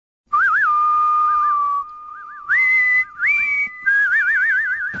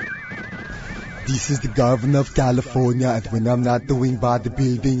This is the governor of California, and when I'm not doing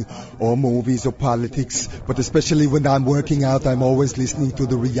bodybuilding or movies or politics, but especially when I'm working out, I'm always listening to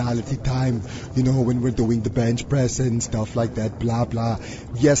the reality time. You know, when we're doing the bench press and stuff like that, blah, blah.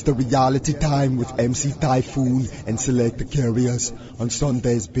 Yes, the reality time with MC Typhoon and Selector Kurious on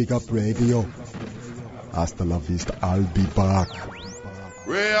Sunday's Big Up Radio. Hasta la vista, I'll be back.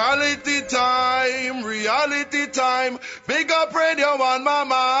 Reality time, Big Up Radio on my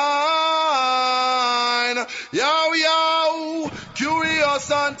mind. Yo, yo,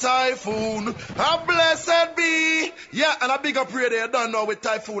 Kurious and Typhoon, a blessed be. Yeah, and a Big Up Radio done now with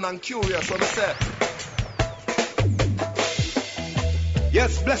Typhoon and Kurious, what I say.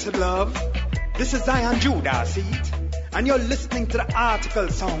 Yes, blessed love, this is Zion Judah, see it? And you're listening to the article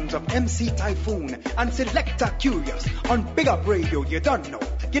songs of MC Typhoon and Selector Kurious on Big Up Radio, you don't know.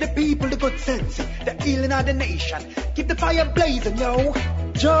 Give the people the good sense, the healing of the nation. Keep the fire blazing, yo.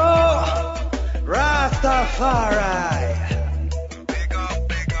 Joe Rastafari. Big up,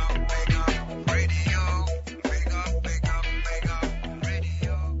 big up, big up radio. Big up, big up, big up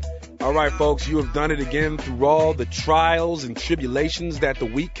radio. All right, folks, you have done it again through all the trials and tribulations that the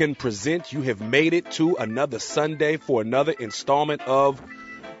week can present. You have made it to another Sunday for another installment of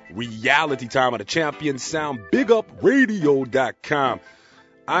Reality Time on the Champion Sound, BigUpRadio.com.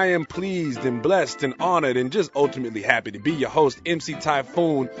 I am pleased and blessed and honored and just ultimately happy to be your host, MC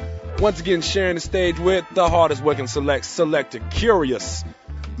Typhoon. Once again, sharing the stage with the hardest working Selector Kurious.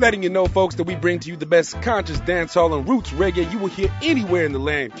 Letting you know, folks, that we bring to you the best conscious dancehall and roots reggae you will hear anywhere in the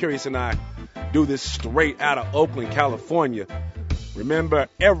land. Kurious and I do this straight out of Oakland, California. Remember,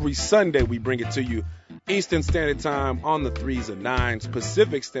 every Sunday we bring it to you Eastern Standard Time on the 3s and 9s,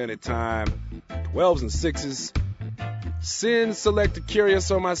 Pacific Standard Time, 12s and 6s. Send Selector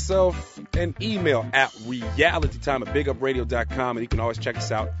Kurious or myself an email at realitytime@bigupradio.com, and you can always check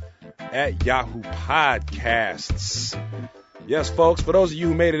us out at Yahoo Podcasts. Yes, folks, for those of you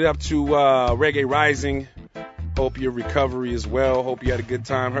who made it up to Reggae Rising, hope your recovery is well. Hope you had a good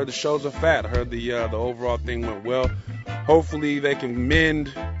time. Heard the shows are fat. Heard the overall thing went well. Hopefully they can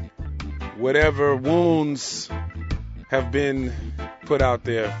mend whatever wounds have been put out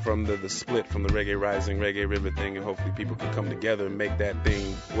there from the split from the Reggae Rising, Reggae River thing, and hopefully people can come together and make that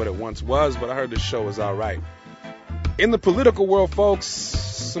thing what it once was, but I heard the show is all right. In the political world, folks,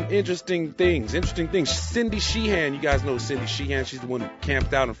 some interesting things. Cindy Sheehan, you guys know Cindy Sheehan, she's the one who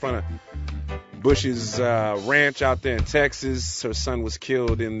camped out in front of Bush's ranch out there in Texas. Her son was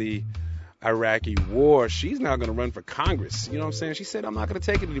killed in the Iraqi war. She's now going to run for Congress. You know what I'm saying? She said, I'm not going to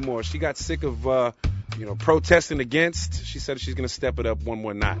take it anymore. She got sick of protesting against. She said she's going to step it up one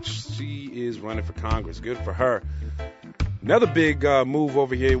more notch. She is running for Congress. Good for her. Another big move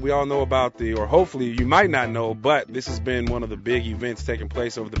over here. We all know about or hopefully you might not know, but this has been one of the big events taking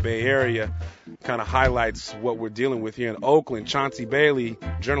place over the Bay Area. Kind of highlights what we're dealing with here in Oakland. Chauncey Bailey,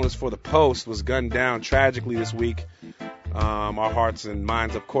 journalist for The Post, was gunned down tragically this week. Our hearts and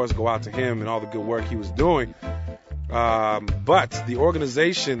minds, of course, go out to him and all the good work he was doing. But the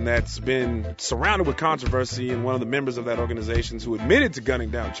organization that's been surrounded with controversy, and one of the members of that organization who admitted to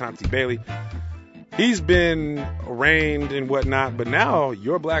gunning down Chauncey Bailey, he's been arraigned and whatnot, but now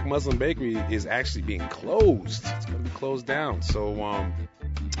Your Black Muslim Bakery is actually being closed. It's going to be closed down. So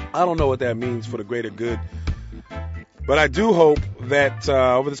I don't know what that means for the greater good. But I do hope that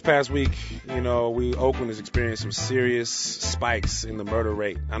over this past week, Oakland has experienced some serious spikes in the murder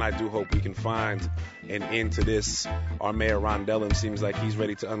rate, and I do hope we can find an end to this. Our mayor, Ron Dellum, seems like he's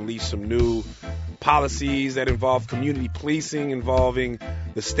ready to unleash some new policies that involve community policing, involving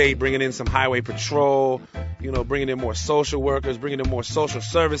the state bringing in some highway patrol, bringing in more social workers, bringing in more social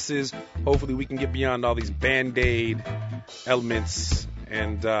services. Hopefully we can get beyond all these Band-Aid elements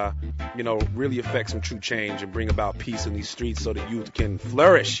and, really affect some true change and bring about peace in these streets so that youth can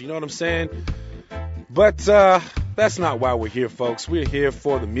flourish. You know what I'm saying? But that's not why we're here, folks. We're here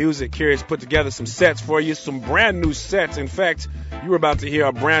for the music. Kurious put together some sets for you, some brand new sets. In fact, you're about to hear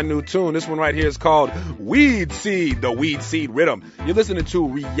a brand new tune. This one right here is called Weed Seed, the Weed Seed Rhythm. You're listening to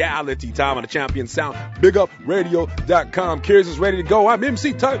Reality Time on the Champion Sound, BigUpRadio.com. Kurious is ready to go. I'm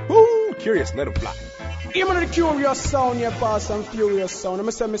MC Typhoon. Kurious, let him fly. Even the Kurious sound, yeah, pass some furious sound.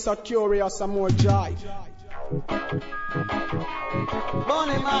 I'm say Mr. Kurious and more joy.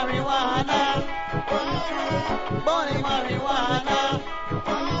 Bonnie marijuana, Bonnie marijuana,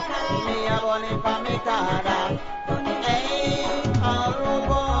 me a bonnie pa me cara. Hey, all the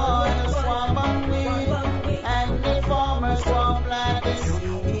boys swamp on me, and the farmers swamp like the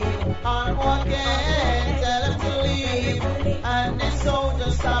sea. On one gate, tell them to leave, and the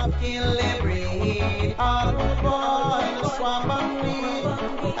soldiers stop. of kill the breed. All root boy, the swamp and weed,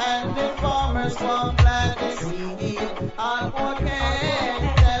 and the farmers won't plant the seed. All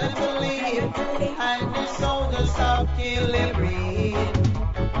okay, tell them to leave, and the soldiers of kill the breed.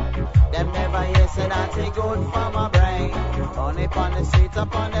 Them never hear say that it good for my brain. Only upon the streets,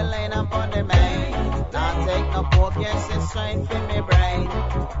 upon the lane, upon the main. Not take no pork, yes, it's straight for me brain.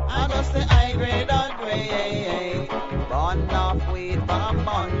 I just the high grade on grade. Burn off weed for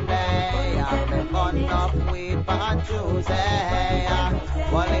Monday, and the burn off weed for Tuesday.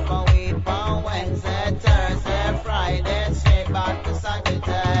 Well, if a weed for Wednesday, Thursday, Friday, straight back to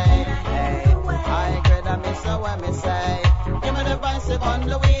Saturday. Hey, high grade, I miss what me say. Give me the vice on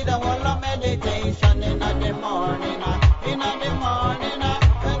the weed, I want a meditation in the morning, in the morning.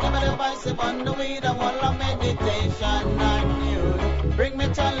 Give me the vice on the weed, I want a meditation on you. Bring me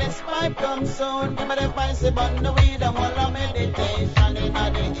chalice pipe, come soon. Give me the vice on the weed, I want a meditation in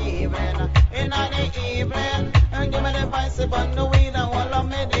the evening, in the evening. And give me the vice on the weed, I want a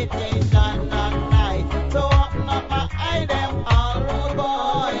meditation at night. To open up my eye, them all road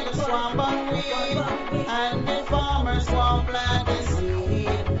boys, swamp and weed, and the farmers won't plant the seed.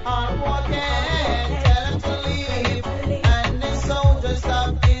 All walking, tell them to leave, and the soldiers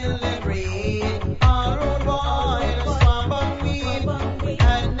of kill the breed. All road boys, swamp and weed,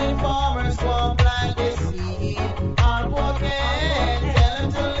 and the farmers won't plant the seed. All walking, tell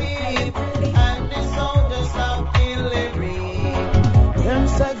them to leave, and the soldiers of kill the breed. Them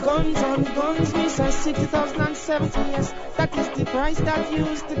say guns on guns, me say 60,070, yes, that is the price that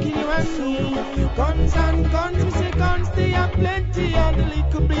used to kill you and me. Guns on guns, me say guns, they are plenty, and the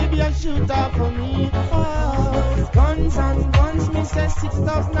little baby a shoot off for me. Oh, guns on guns, me say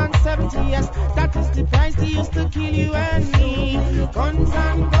 60,070, yes, that is the price they used to kill you and me. Guns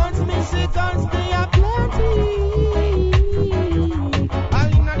on guns, me say guns, they are plenty. All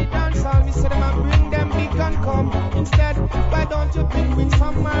in the dancehall, me say them a bring them big and come. Instead, why don't you bring with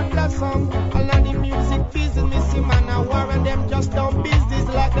some marvelous song? All of the music business, me see man a war and them just done business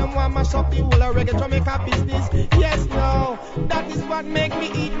like them want mash up the whole of reggae Jamaica business. Yes, no, that is what make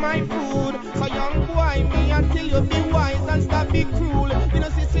me eat my food. So young boy, me until you be wise and stop be cruel. You know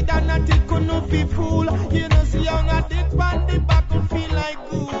see that not it could not be fool. You know see young at the pan the battlefield like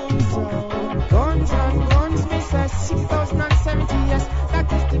goons. So guns and guns, me say 6,070, yes,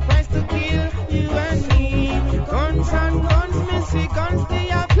 that is the price to kill you and me. Guns and guns, me see guns, they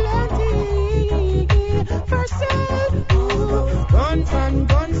are plenty for sale. Ooh. Guns and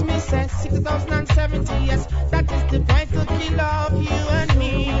guns, me say 6,070, yes, that is the price to kill off you and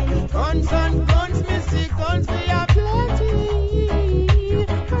me. Guns and guns, me see guns, they are plenty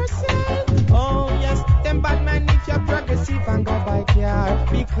for sale. Oh yes, them bad man if you're progressive and go by car,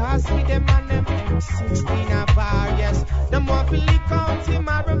 because with them and them M16 a bar, yes, them want to lick out him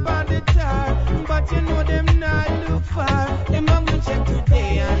or upon the tar, but you know them not look far. Them a will check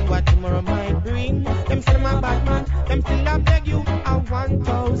today and what tomorrow might bring. Them say them a bad man, them still a beg you a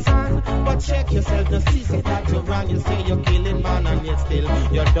 1,000, but check yourself to see say that you're wrong. You say you're killing man and yet still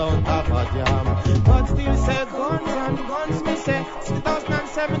you don't have a jam. But still say guns and guns, me say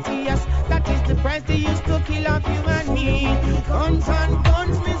 6,070, yes, that is the price they used to kill off you and me. Guns and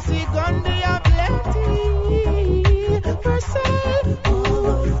guns, me see gun they are plenty for sale.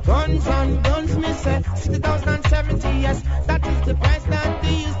 Ooh. Guns and guns, me say 60,070, yes, that is the price that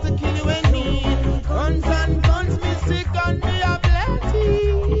they used to kill you and me. Guns and guns, me see gun they are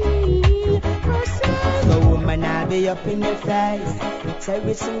plenty for sale. The woman I be up in your face,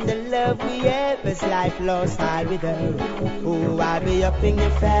 cherishing the love we have as life lost I with her. Oh, I be up in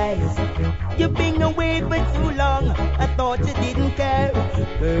your face. You've been away for too long, I thought you didn't care.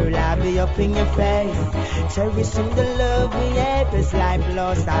 Girl, I be up in your face, cherishing the love we have as life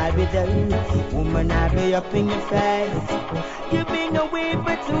lost I with her. Woman, I be up in your face. You've been away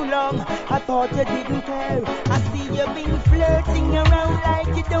for too long, I thought you didn't care. I see you've been flirting around like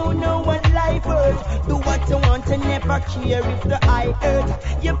you don't know what life hurts. Do what you want and never care if the eye hurt.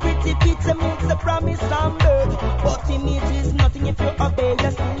 Your pretty picture makes a promise on birth, but image is nothing if you obey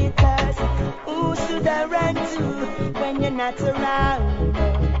your silly task. Who should I run to when you're not around?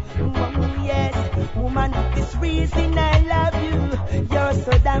 Yes, woman, this reason I love you. You're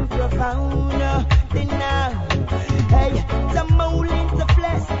so damn profound. Then now, hey, the molding to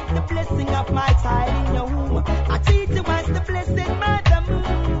bless the blessing of my child in your womb. I treat you as the blessed mother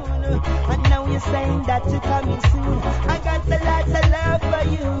moon. And now you're saying that you're coming soon. I got the lots of love for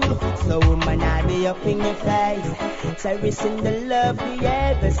you. So woman, I'll be up in your face, cherishing the love we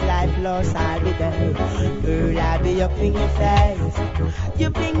have as life lost, I'll be there. Girl, I'll be up in your face.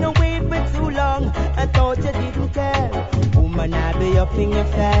 You've been away for too long, I thought you didn't care. Woman, I'll be up in your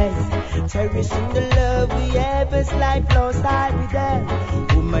face, cherishing the love we have as life lost, I'll be there.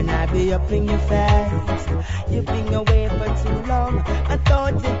 Woman, I'll be up in your face. You've been away for too long, I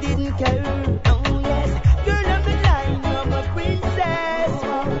thought you didn't care. Oh yes, girl, I'm the line, you're my princess.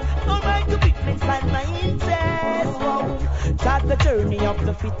 Whoa. All my commitments and my interest. Whoa. Start the journey of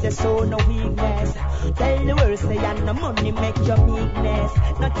the fittest, show no weakness. Tell the world, say and the money make your meekness.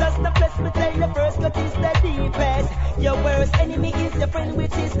 Not just the best, but tell the first, what is the deepest. Your worst enemy is your friend,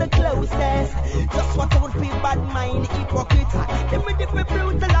 which is the closest. Just what would be bad mind, hypocrite. Them ready for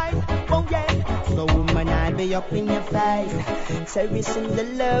brutalize, oh yes. So woman, I'll be up in your face, cherishing the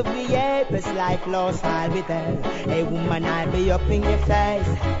love we have as life lost, I'll be there. Hey woman, I'll be up in your face.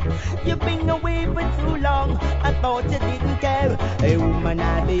 You've been away for too long, I thought you didn't care. Hey woman,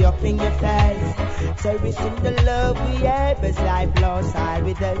 I'll be up in your face, cherishing the love we have as life lost, I'll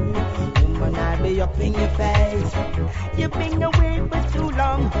be there. Woman, I'll be up in your face. You've been away for too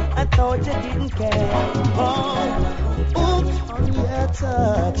long, I thought you didn't care. Oh, oops on your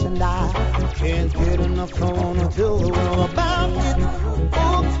touch, and I can't get enough, I wanna do about it.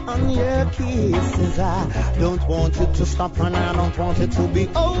 Oops on your kisses, I don't want it to stop and I don't want it to be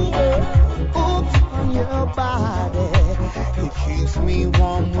over. Oops on your body, it keeps me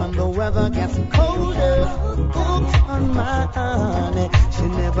warm when the weather gets colder. Oops on my honey, she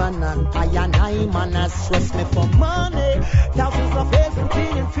never not I and I man has stressed me for money. Thousands of years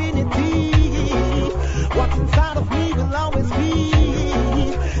into infinity. What's inside of me will always be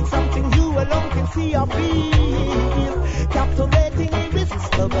something you alone can see or feel. Captivating,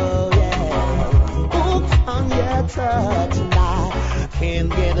 irresistible, yeah. Oops on your touch, and I can't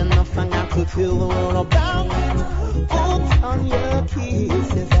get enough. I got to feel the world about it. Oops on your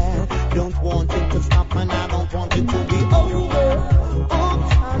kisses, I don't want it to stop, and I don't want it to be over.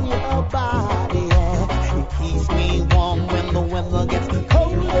 Oops on your body, yeah. It keeps me warm when the weather gets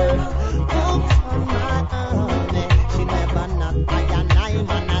colder. Oops on my honey, she never not I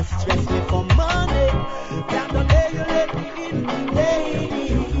man, I stress me for money. That the day you let me in,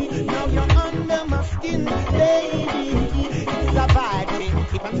 lady, now you're under my skin, lady. It's surviving,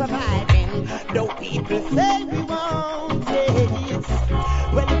 keep on surviving. Though people say we won't it,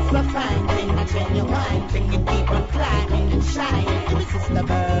 well it's a fine thing, a genuine thing. You keep on climbing and shining,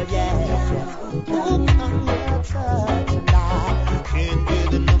 irresistible, yes. Oops on your touch, and I can't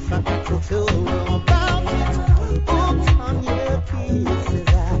get enough. I got to feel about it. Oops on your kisses,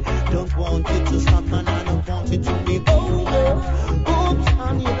 I don't want it to stop and I don't want it to be over. Oops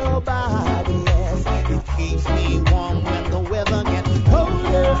on your body, yes, it keeps me warm when the weather gets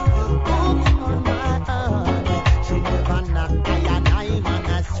colder. Oops on my honey, she never not I man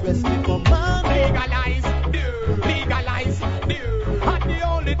has stressed me for money. Legalize, legalize, and the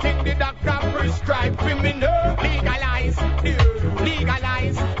only thing the doctor prescribe for me no. Legalize,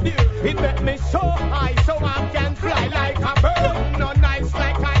 legalize, it make me so high so I can fly like a bird. No nice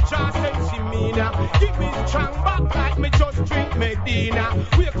like I just Sensimina. Give me strong back like me just drink Medina.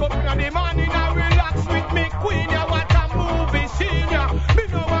 Wake up in the morning and relax with me queen. Ya what a movie scene ya. Me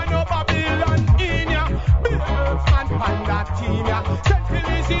no want no Babylon in ya. Be Earthman Pandatina. St.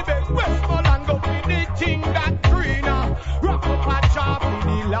 Elizabeth, Westmoreland, go with the thing that green ya. Rock up a job with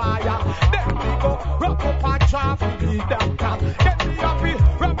the liar. Then we go rock up a job with the doctor. Then we happy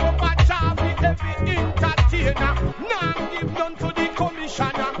rock up a job with every entertainer. Now give none to the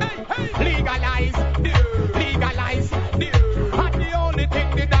commissioner. Hey, hey, legalize, legalize, and the only thing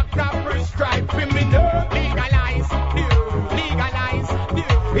the doctor prescribe for me no. Legalize, legalize,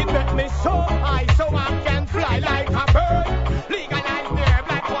 it make me so high so I can fly like a bird. Legalize there,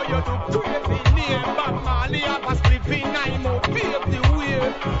 black boy, you do crazy near. Bob Marley have a sleeping I'm out, pave the way.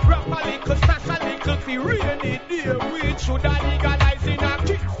 Rock a little, stash a little, fi rainy day. We should have legalize in a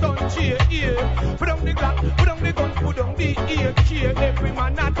Kingston jail. Put on the Glock, put on the gun, put on the AK. Every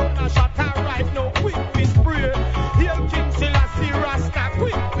man a done a shot a right now, quick we spray. Hail King Selassie Rasta,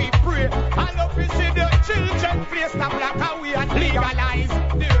 quick we pray. I love to see the children place the black away and legalize,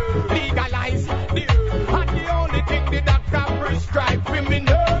 legalize, and the only thing the doctor prescribe for me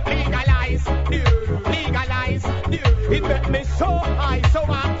no. Legalize, legalize, it make me so high so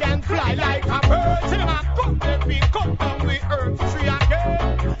I can fly like a bird. Till I come let me come down with earth tree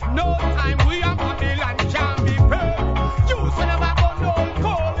again. No time we are Babylon can be paid. You son of a gun old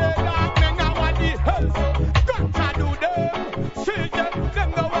cold dark men now what the hell so got to do them. See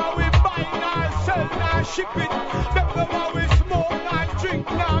them go how we buy and sell and ship it. Them go how we smoke and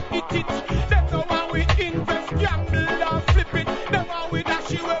drink and hit it. Them know how we invest, gamble and flip it. Them how we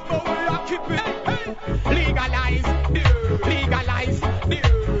dash you ever we a keep it. Hey, hey. Legalize, legalize,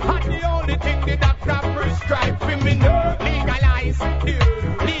 and the only thing the doctor prescribe for me no. Legalize,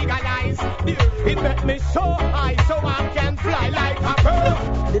 legalize, it make me so high so I can fly like a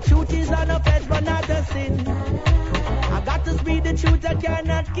bird. The truth is an offense but not a sin. I got to speak the truth, I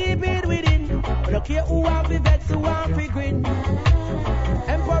cannot keep it within. But don't care who want to vex, who want to grin.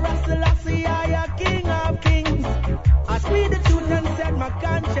 Emperor Selassie, I am king of kings. I speak the truth and set my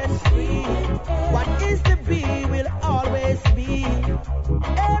conscience free. What is to be will always be.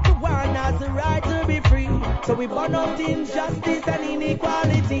 Everyone has the right to be free. So we burn out injustice and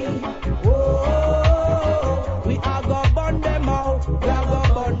inequality. Oh, we are gonna burn them out. We are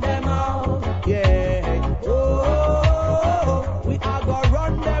gonna burn them out. Yeah. Oh, we are gonna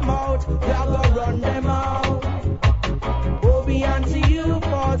run them out. We are gonna run them out. Oh, be unto you,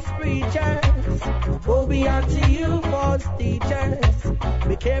 false preachers. Oh, be unto you, false teachers.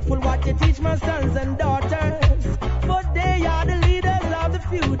 Be careful what you teach my sons and daughters, for they are the leaders of the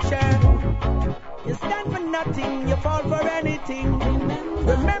future. You stand for nothing, you fall for anything.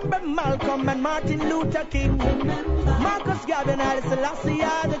 Remember Malcolm and Martin Luther King. Marcus Garvey and Haile Selassie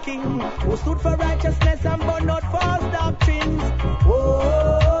are the king, who stood for righteousness and burned out false doctrines.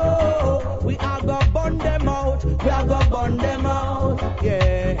 Oh, we are gonna burn them out. We are gonna burn them out.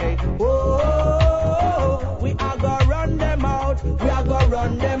 Yeah. Oh, we are gonna run them out. We are gonna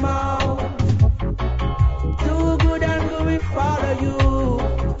run them out. Do good and good we follow you.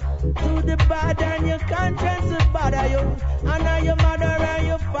 Do the bad and your conscience will bother you. Honor your mother and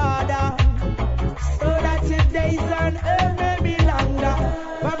your father, so that your days on earth may be longer.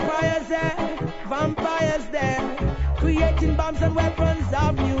 Vampires there, vampires there, creating bombs and weapons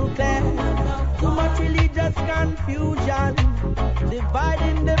of nuclear. Too much religious confusion,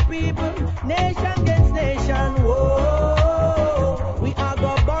 dividing the people, nation against nation. Whoa, we are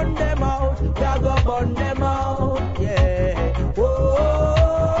gonna burn them out. We are gonna burn them out. Yeah.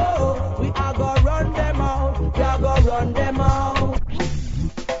 Whoa, we are gonna run them out. We are gonna run them out.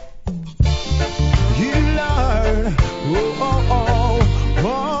 You learn. Oh, oh, oh,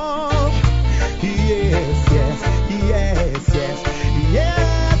 oh. Yes, yes, yes, yes,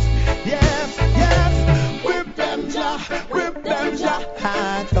 yes, yes, yes. Whip them jaw, whip them jaw.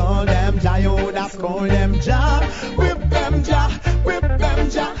 I told them jaw, you that's call them jaw. Whip them jaw, whip them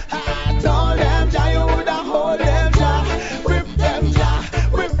jaw. I told them jaw, you da hold them jaw. Whip them jaw,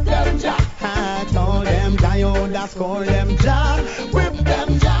 whip them jaw. I told them jaw, you that's call them jaw. Whip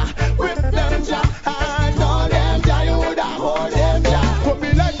them jaw, whip them jaw. I told them jaw, you da hold them jaw. Put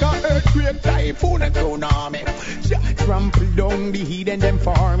me like a earthquake, typhoon and tsunami. Trample down the heathen them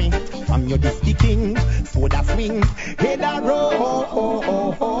for me. From your disty king, soda swing, head a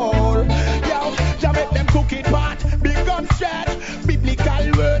roll. Yo, just make them cook it hot, big gun stretch.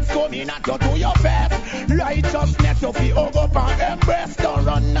 Biblical words coming at you to your face. Righteousness you feel hug up and embrace. Don't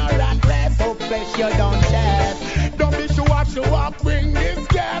run a rat race, so fresh you don't chase. Don't be show up, bring this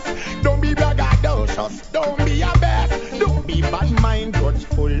gas. Don't be braggadocious, don't be a best. Don't be bad mind,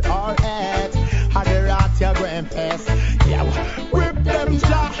 grudgeful or hate. Other at your grandpa's. Yeah, whip them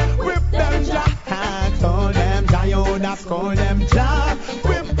jaw, whip them jaw. I told them jaw, you that's call them jaw.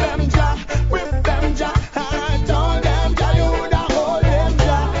 Whip them jaw, whip them jaw. I told them jaw, you da hold them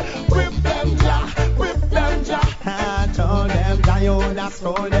jaw. Whip them jaw, whip them jaw. I told them jaw, you that's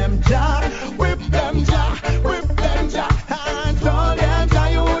call them jaw. Whip them jaw, whip them jaw. I told them jaw,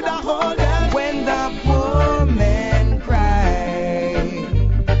 you da hold them. When the poor man cries,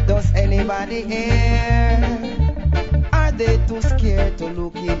 does anybody hear? Are they too scared to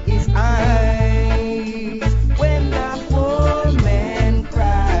look in his eyes? When the poor man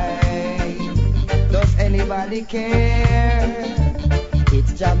cries, does anybody care?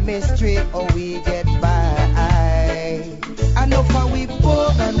 It's just mystery how we get by. I know for we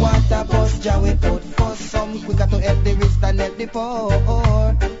poor and want a bus, Jah we put for some quicker to help the rich than help the poor.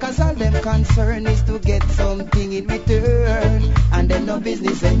 Cause all them concern is to get something in return, and then no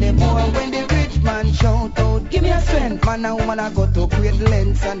business anymore. When the rich man shout out, give me a strength, man and woman I go to great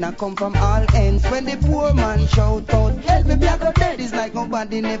lengths, and I come from all ends. When the poor man shout out, help me be a go dead, it's like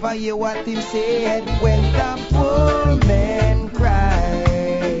nobody never hear what him said. When the poor man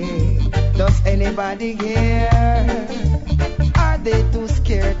cry, does anybody hear? Are they too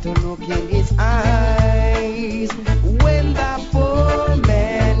scared to look in his eyes? When the poor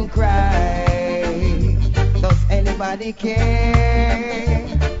man cry, does anybody care?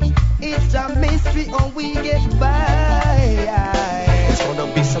 It's a mystery how we get by. It's gonna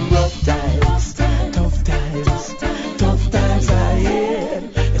be some rough times, tough times, tough times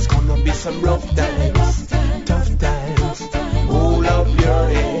ahead. It's some rough times, tough times. Hold up your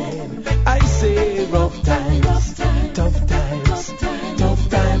head. I say rough times, tough times, tough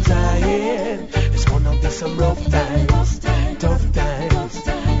times ahead. It's gonna be some rough times, tough times.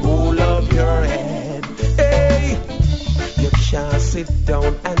 Hold up your head. Hey, you can't sit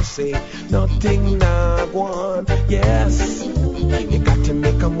down and say nothing now go on. Yes, you got to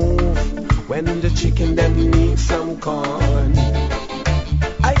make a move when the chicken them needs some corn.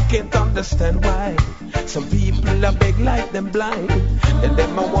 I can't understand why some people are big like them blind. And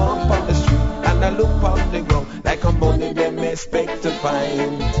them I walk on the street and I look on the ground like I'm money them expect to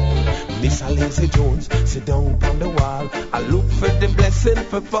find. Miss Lazy Jones, sit down on the wall. I look for the blessing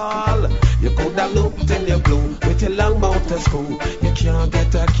for fall. You could have looked in your blue with your long mountain school. You can't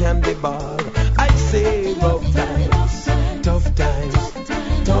get a candy bar. I say rough times, tough times,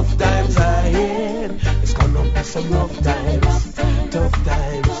 tough times ahead. It's gonna be some rough times, tough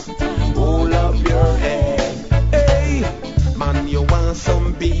times. Hold up your head. Hey, man, you want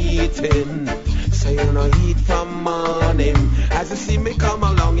some beating. Say you no eat from morning. As you see me come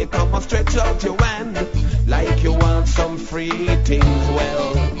along, you come and stretch out your hand like you want some free things.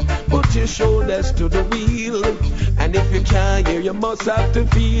 Well, put your shoulders to the wheel, and if you can't hear, you must have to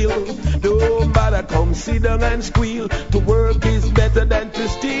feel. Don't bother, come sit down and squeal. To work is better than to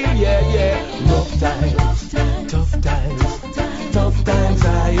steal. Yeah, yeah. Rough times, tough times, tough times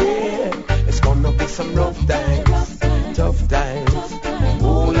ahead. It's gonna be some rough times, tough times.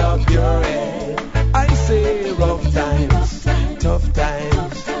 Hold up your head. I say rough times, tough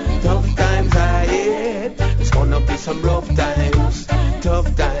times, tough times ahead. It's gonna be some rough times,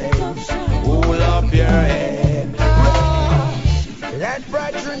 tough times. Hold up your head. Let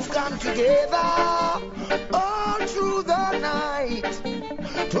brethren come together all through the night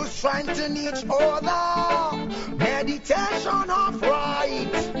to strengthen each other. Meditation of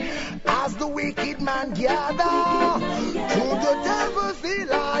right as the wicked man gather to the devil's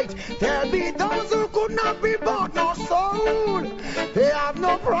delight. There'll be those who could not be bought, no soul. They have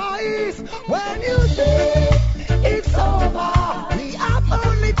no price. When you say it's over, we have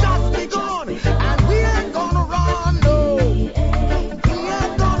only just begun, and we ain't gonna run, no. We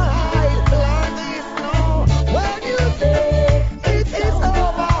ain't gonna hide like this, no. When you say it is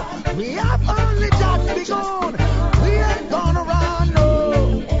over, we have only just begun. We ain't gonna run, no.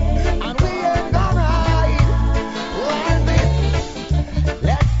 And we ain't gonna hide like this.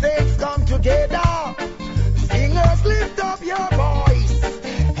 Let saints come together. Singers, lift up your voice.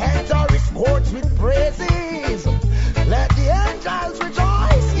 Enter his courts with praises. Let the angels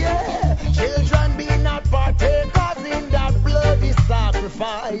rejoice, yeah. Children, be not partakers in that bloody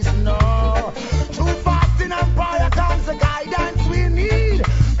sacrifice, no. Through fasting and prayer comes the guidance we need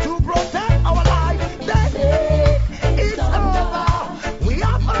to protect our life. That it's over. We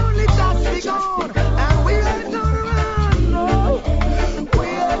have only just begun, and we ain't gonna run, no. We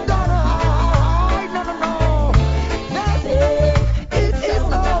ain't gonna hide, no, no, no. That it is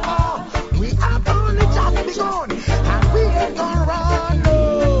over. We have only just begun, and we ain't gonna run,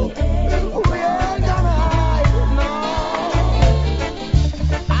 no. We ain't gonna hide, no.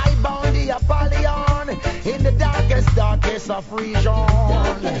 I bound the Apollyon in the darkest of region.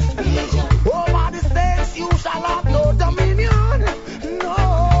 Over the states you shall have no dominion,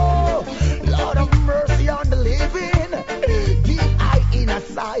 no. Lord of mercy on the living, keep eye in a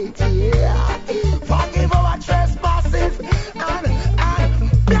sight, yeah. Forgive our trespasses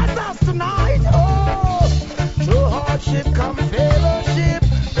and bless us tonight, oh. Through hardship come fellowship,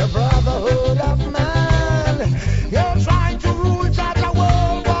 the brotherhood of man. You're trying to rule, judge the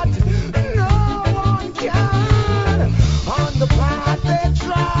world, but no one can. On the path they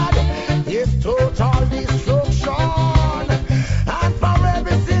trod is total destruction, and for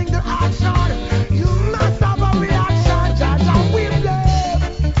every single action you must have a reaction. Judge and we blame.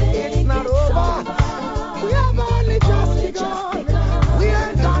 It's not over. We have only just begun. We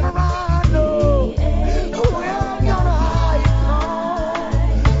ain't gonna run, no. We ain't gonna hide, no.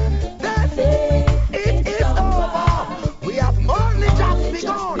 That's it. It is over. We have only just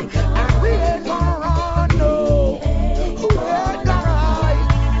begun, and we ain't gonna run, no. We ain't gonna hide,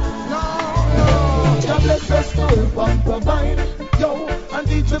 no, no. God bless us to help and provide, yo, and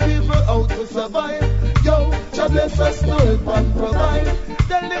teach the people how to survive, yo. God bless us to help and provide.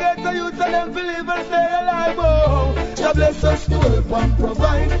 Tell the ghetto youth and them to live and stay alive, oh. God bless us to help and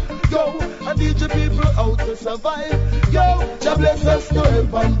provide, yo, and teach the people how to survive, yo. God bless us to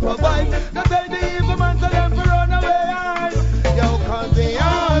help and provide. Now tell the evil man to them to run away, yo, 'cause they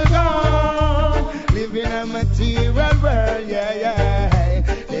all gone, living a material world, yeah, yeah.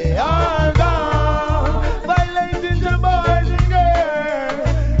 They all gone, violating the boys and girls,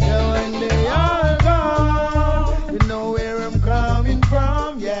 yo, and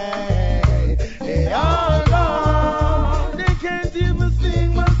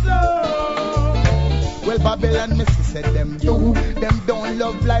Babylon, me said them do. Them don't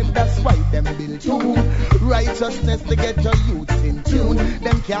love life, that's why them build too. Righteousness to get your youths in tune.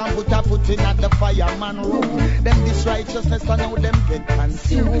 Them can't put a foot in at the fireman room. Them this righteousness, I know them get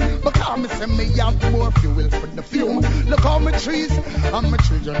consumed. Because me say me have more fuel for the fume. Look how my trees and my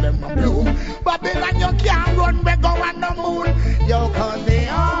children them a bloom. Babylon, you can't run, we go on the moon. Yo, cause they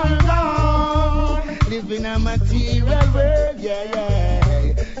all gone. Live in a material world,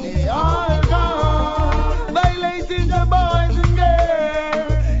 yeah. They all gone. Violating the boys and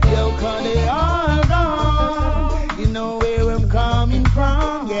girls. Yo, cause they all gone. You know where I'm coming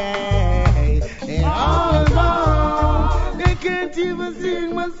from, yeah. They all gone. They can't even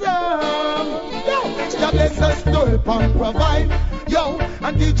sing my song. Yo, God bless us to help and provide. Yo,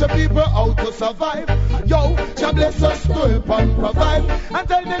 and teach the people how to survive. Yo, God bless us to help and provide. And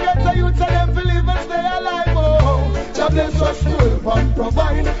tell the ghetto youth so them to live and stay alive. Oh, God bless us to help and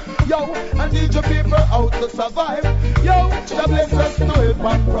provide. Yo, and teach the people how to survive. Yo, God bless us to help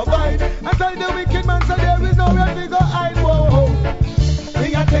and provide. And tell the wicked man so there is nowhere to go hide. Whoa,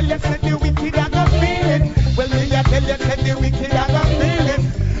 me I tell you said the wicked I got feeling. Well, me I tell you said the wicked I got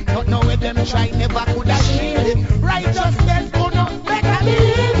feeling. Don't know where them try never could have shield it. Righteousness could not make a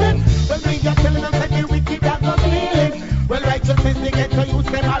believe it. Well, me just tell them that the wicked are go feeling. Well, righteousness they get to use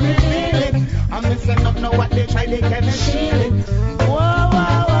them are revealing. And me say not know what they try, they can't shield it. Whoa.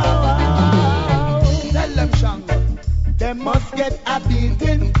 Tell them Shango, they must get a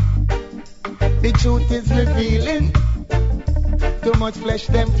beating. The truth is revealing. Too much flesh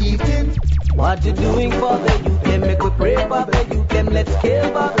them eating. What you doing for the youth? Them make we pray for the youth. Them let's kill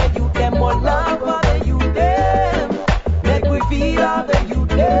for the youth. Them more love for the youth. Them make we feel all the youth.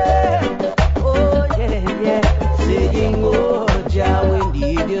 Them oh yeah. Saying oh Jah we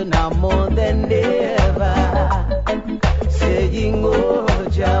need you now more than ever. Saying oh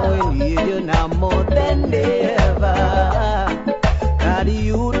Jah we need you now more than ever. Got the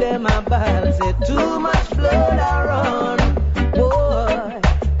youth them a ball say too much blood around.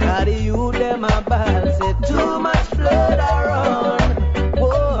 Them a ball, say too much blood around.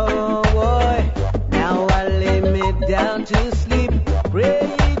 Whoa, boy. Now I lay me down to sleep.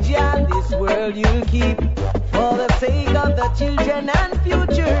 Pray Jah, this world you'll keep for the sake of the children and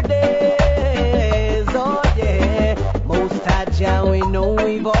future days. Oh yeah, Most High Jah, we know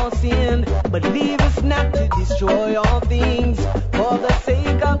we've all sinned, but leave us not to destroy all things for the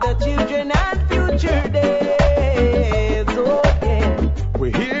sake of the children and future days. Oh yeah,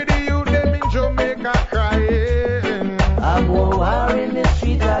 we hear Jamaica crying. I'm war in the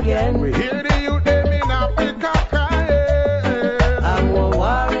streets again. We hear the youth them in Africa crying. I'm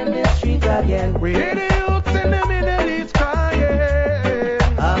war in the streets again. We hear the youth in the Middle East crying.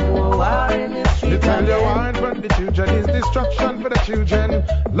 I'm war in the streets again. The want from the children is destruction for the children.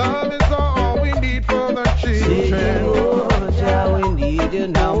 Love is all we need for the children. Saying, oh Jah, we need you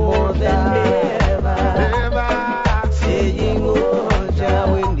now more than ever. Saying, oh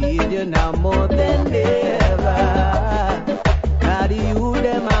Jah, we need you now more than ever. Now the youth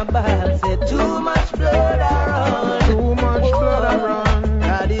them a ball say too much blood around. Too much blood around.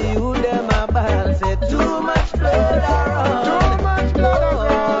 Now the youth them a ball say too much blood around. Too much blood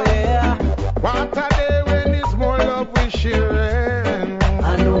around. Oh yeah. What a day when it's more love we sharing.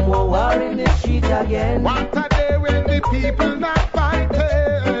 And no more war in the streets again. What a day when the people not fighting.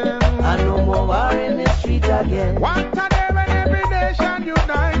 And no more war in the streets again. What a day when every nation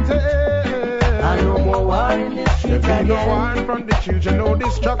united. And no more war in the streets again. No war from the children, no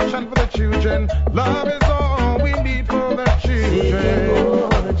destruction for the children. Love is all we need for the children. Saying,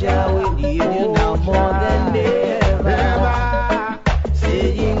 oh Jah, we need you now more than ever.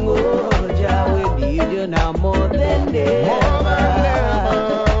 Saying, oh Jah, we need you now more than ever.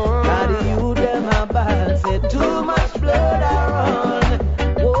 Now the youth them a ball say too much blood around.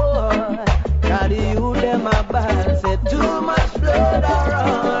 Oh, now the youth them a ball say too much blood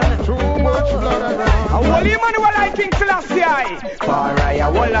around. Too much blood around. Holy Emmanuel, I King Selassie. For I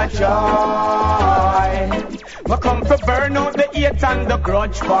will a joy. We come to burn out the hate and the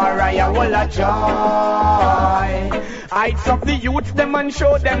grudge. For I will a joy. Heights of the youth them and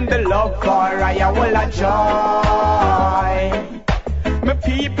show them the love. For I will a joy. My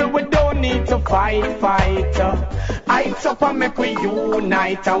people, we don't need to fight. Heights up and make we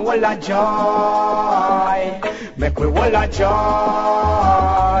unite and will a joy. Make we will a joy.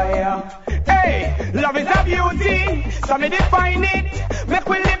 Hey, love is a beauty, so me define it. Make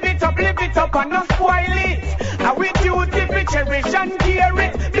we live it up and not spoil it. And with duty we cherish and care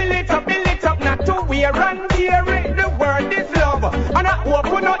it. Build it up, not to wear and tear it. The word is love, and I hope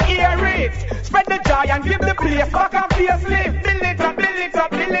we not hear it. Spread the joy and give the place back a facelift. Build it up.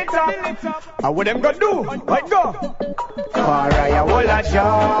 How would them go do? Right go. For I will a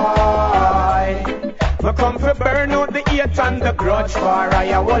joy. We come to burn out the hate and the grudge. For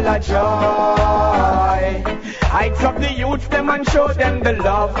I will a joy. Heights up the youth them and show them the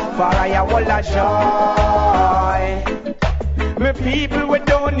love. For I will a joy. Me people, we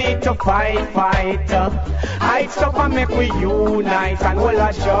don't need to fight. Heights up and make we unite and will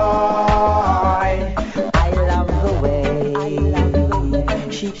a joy. I love the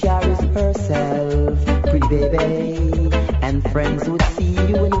way she carries herself, pretty baby. And friends would see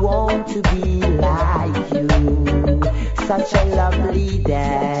you and want to be like you. Such a lovely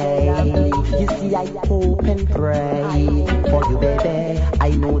day. You see, I hope and pray for you, baby. I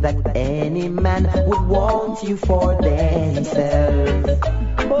know that any man would want you for themselves.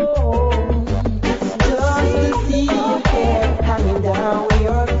 Oh, just to see your hair hanging down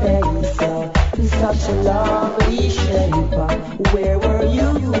your face, such a lovely shape. Where were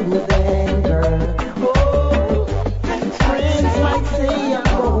you then, girl? Oh, friends might say I'm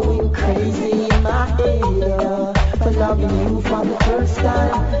going crazy in my head for loving you for the first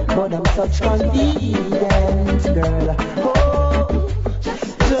time, but I'm such confident, girl. Oh,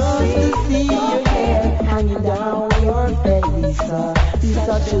 just to see your hair hanging down your face,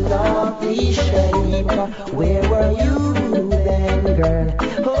 such a lovely shape. Where were you then, girl?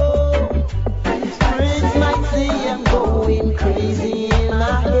 Oh, friends might say I'm going crazy in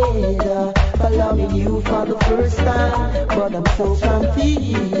my head for loving you for the first time, but I'm so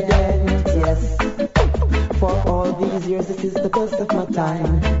confident, yes. For all these years, this is the best of my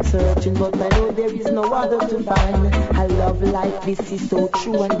time. Searching, but I know there is no other to find. A love like this is so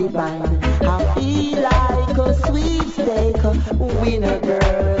true and divine. I feel like a sweet steak, winner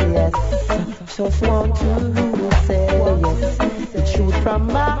girl, yes. Just want to say yes, the truth from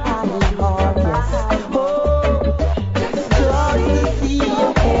my heart, yes. Oh, just to see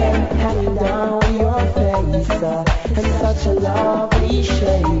your hair hanging down your face, and such a lovely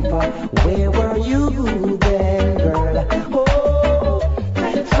shape. Where were you then, girl? Oh,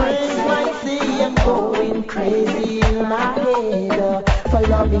 friends might say I'm going crazy in my head for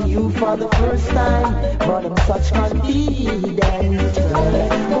loving you for the first time, but I'm such confident, girl.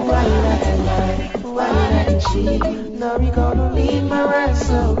 Why not tonight? Why not cheat? Now we gonna leave my ride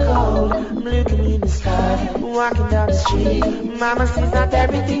so cold. I'm looking in the sky, walking down the street. Mama says not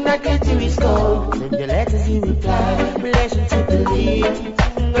everything that gets you is gold. Send your letters, you reply, relationship delete.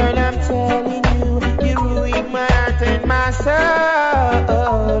 Girl, I'm telling you, you ruined my heart and my soul.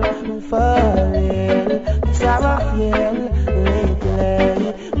 I'm falling, that's how I feel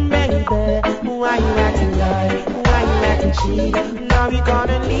lately. Baby, why you acting like, why you acting cheap? Now you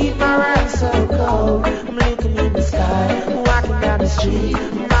gonna leave my ride so cold. I'm looking in the sky, walking down the street.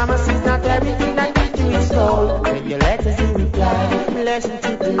 Mama says not everything that you do is gold. Send your letters, you reply,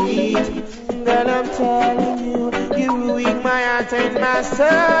 relationship delete. Girl, I'm telling you, you ruined my heart and my soul.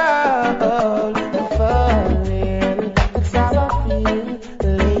 I'm falling, that's how I feel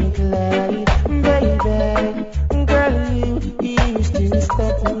lately. Baby, girl, you used to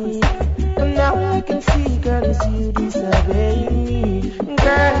respect me, but now I can see, girl, it's you disobeying me.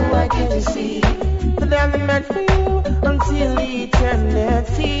 Girl, why can't you see that I'm meant for you until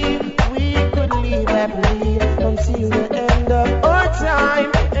eternity? We could live happily until the end of our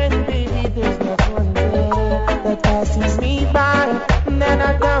time. And baby, there's not one day that passes me by that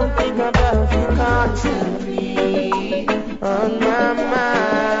I don't think about you constantly on my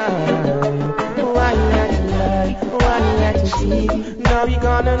mind. Why you acting like, why you acting cheap? Now you're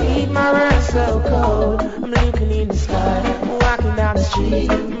gonna leave my ride so cold. I'm looking in the sky, walking down the street.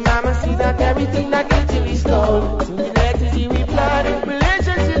 Mama sees that everything that gets you is gold. So the letters you reply,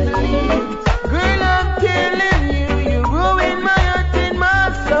 relationship delete. Girl, I'm telling you, you ruined my heart and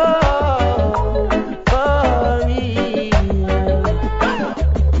my soul. For real.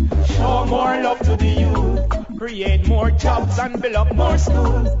 Show more love to the youth. Create more jobs and build up more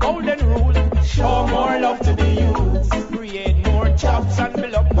schools. Golden rule. Show more love to the youth. Create more jobs and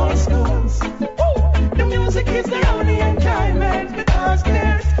build up more schools. The music is the only enjoyment because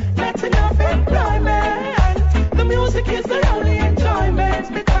there's not enough employment. The music is the only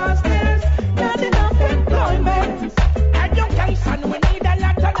enjoyment because there's not enough employment. Education, we need a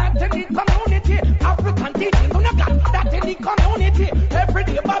lot of that in the community. African teaching, we not got that in the community. Every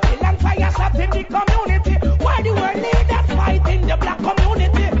day Babylon fire shot in the community. Why the world leaders fight in the black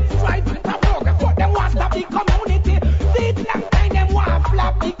community? Striving to progress, but them want stop the community. This long time them want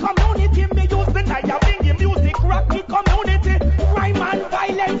flop the community. Me use the night of bringing music rock the community. Crime and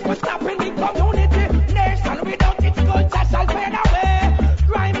violence for stopping the community. Nation without its culture shall fade away.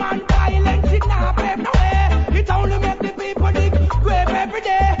 Crime and violence it not pave no way. It only make the people dig grave every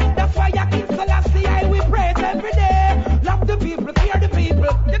day. That's why I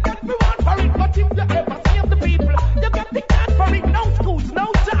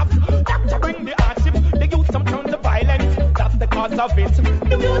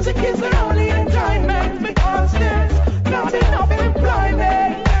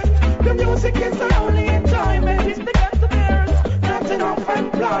music is our only enjoyment. It's the get the bears, not enough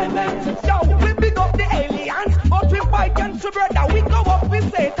employment. Yo, we big up the aliens, but we fight against the brother. We go up with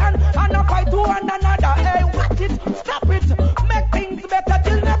Satan and a fight to one another. Hey, watch it, stop it, make things better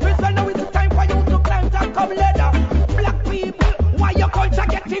till next week. Now it's time for you to climb and come ladder. Black people, why your culture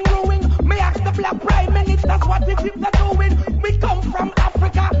getting ruined? Me ask the black prime ministers what it is they're doing. We come from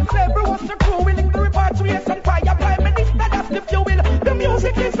Africa, slavery was the crew, willing the repatriation fire. Prime minister, that's the fuel. The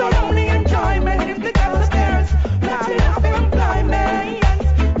music is our only enjoyment. If the gas stairs, not enough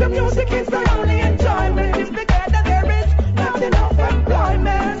employment. The music is our only enjoyment. If together there is not enough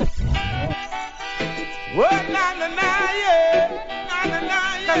employment. Whoa, na na na, yeah. Na na na,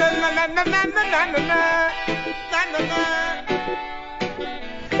 yeah. Na na na na na na na na. Na na na.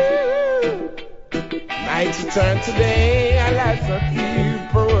 Night to turn today, I like some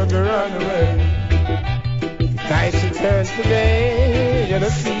people to run away. Night to turn today, you'll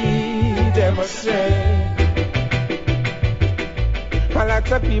see them astray. A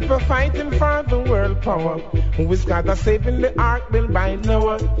lot of people fighting for the world power. Who is God saving the ark built by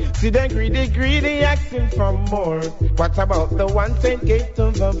Noah? See them greedy, asking for more. What about the one that gave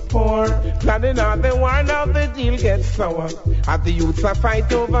to the poor? Planning on the war, now the deal gets sour. As the youths a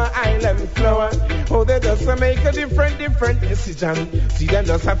fight over island flower. Oh, they just make a different decision. See them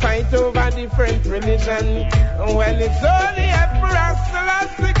just a fight over different religion. When it's only Emperor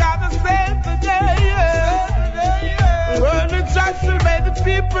Selassie gotta save the day. When it's just made the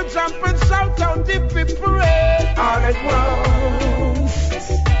people jump and shout out the parade all at once.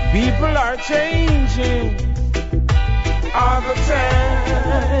 People are changing all the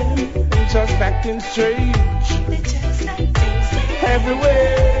time, just acting strange.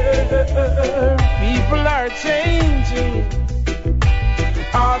 Everywhere, people are changing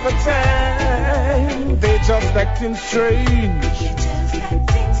all the time. They just acting strange.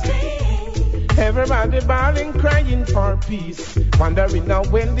 Everybody bawling, crying for peace, wondering now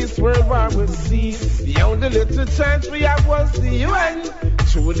when this world war will cease. The only little chance we have was the UN.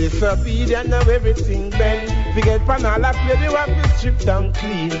 Through disobedience, now everything bend. Forget pan all up here, you have to strip down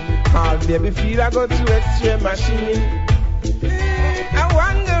clean. All baby feel I go to extreme machine. I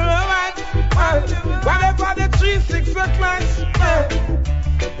wonder what about the 3-6 class?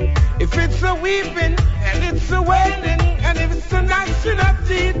 If it's a weeping and it's a wailing, and if it's a gnashing of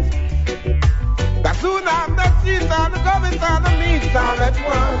teeth. That soon after teeth all the government all the meat all at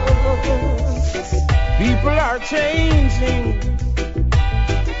once. People are changing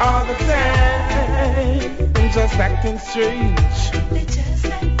all the time and just acting strange.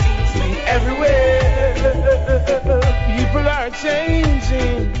 Everywhere people are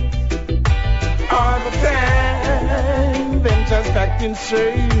changing all the time and just acting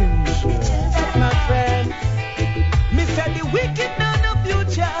strange. My friend, me said the wicked know the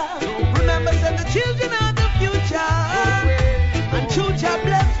future. Remember, said the children are the future. And future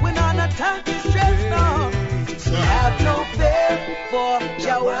blessed when on attack is stressed now. So have no fear, for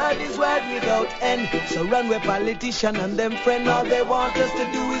your word is word without end. So run with politicians and them friend. All they want us to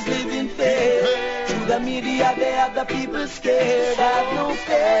do is live in fear. Through the media they have the people scared. Have no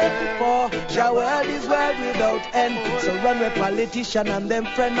fear, for your word is word without end. So run with politicians and them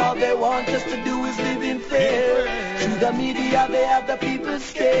friend. All they want us to do is live in fear. Through the media they have the people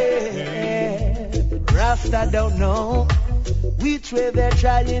scared. Rasta don't know which way they're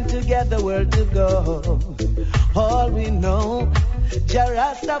trying to get the world to go. All we know, Jah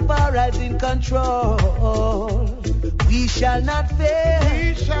Rastafari is in control. We shall not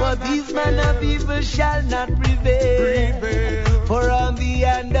fail, for these men of evil shall not prevail. For on the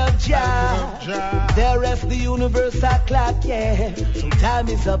end of Jah, there rests the universal clock, yeah. So time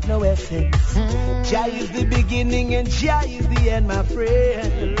is of no essence. Jah is the beginning and Jah is the end, my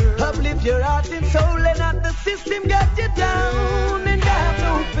friend. Uplift your heart and soul and not the system got you down. And have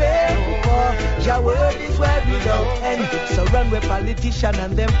no fear, for Jah word is word without end. So run with politicians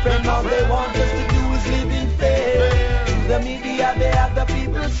and them friends. All they want us to do is live in fear. The media, they have the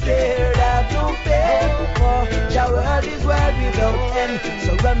people scared. Have no fear, for Jah word is word without end.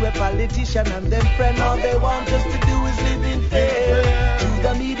 So run with politicians and them friends. All they want us to do is live in fear. To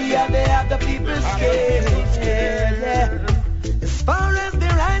the media, they have the people scared. Yeah. As far as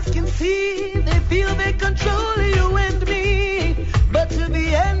their eyes can see, they feel they control you and me. But to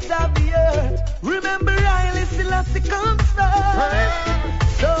the ends of the earth, remember Haile Selassie comes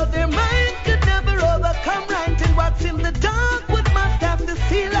first. So their mind could never overcome right, and what's in the dark would must have to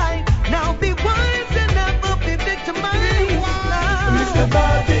see light. Now be wise and never be victimized. Mr.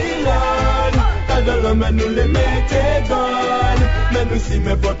 Babylon, Kadala menu le mete gun. Menu si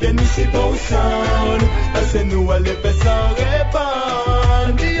me poke ni si po sound. Ase nou ale pe sans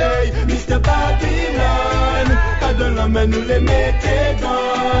répondre. Hey, Mr. mais nous les mettez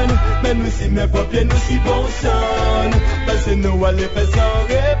dans. Mais nous si mes papiers, nous si bon son. Parce que nous allons faire sans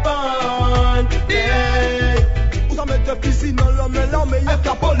répondre. Vous en mettez piscine dans l'homme et l'armée, y'a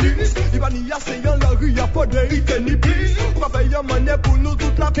la police. Il va n'y essayer dans la rue, y'a pas de rite ni plus. On va payer monnaie pour nous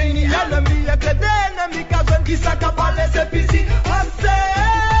toute la peine. Y'a l'ennemi, y'a que des ennemis qui a qui s'accapare les piscines. Assez,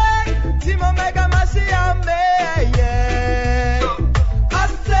 si mon mec a marché à me, yeah.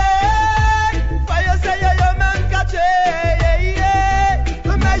 Assez, faille essayer yo même caché, yeah.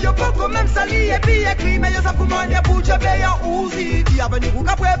 Mais yo pas quand même sali et puis écrit, mais yo ça pour moi y'a pour cheper y'a ouzi. Qui a venu pour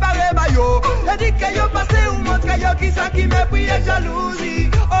qu'à préparer ma yo. Y'a dit que yo passé ou montre que yo qui ça qui me prie jalousie.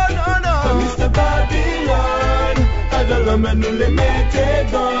 Oh non non. Mr. Babylon, alors mais nous les mettez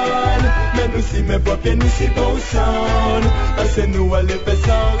dans. Mais nous si mes papiers, nous si bon son. Parce que nous allons faire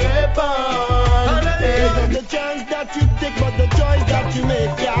sans répondre. The chance that you take, but the choice that you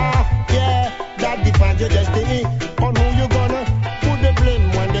make, yeah, that defines your destiny. On who you gonna put the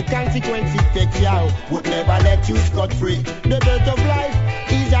blame when the consequences take you out. Would never let you scot free. The birth of life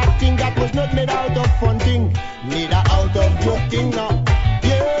is a thing that was not made out of fun thing, neither out of joking. No,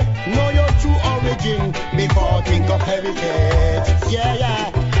 yeah, know your true origin before think of heritage.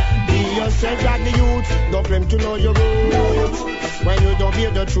 Yeah. Be yourself like the youth. Don't claim to know your roots when you don't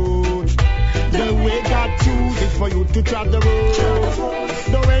hear the truth. The way God chooses for you to travel the road.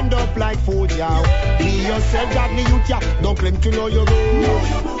 Don't end up like food, yeah. Be yourself, godly youth, yeah. Don't claim to know your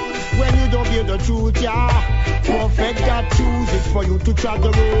roots when you don't hear the truth, yeah. Prophet God chooses for you to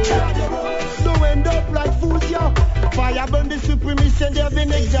travel the road. Don't end up like fools, yeah. Fire burn the supremacy and there's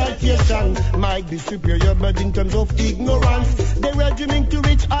an exaltation. Might be superior, but in terms of ignorance, they were dreaming to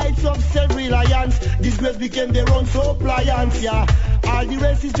reach heights of self-reliance. Disgrace became their own suppliance, yeah. All the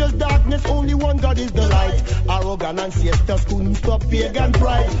rest is just darkness, only one God is the light. Arrogant ancestors couldn't stop pagan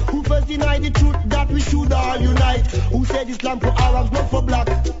pride. Who first denied the truth that we should all unite? Who said Islam for Arabs, not for black?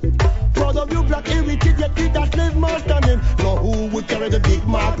 Proud of you black heritage, yet treat that slave master name. Now who would carry the big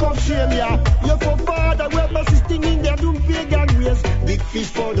mark of shame, yeah? Your forefather were persisting in their doomed pagan ways. Big fish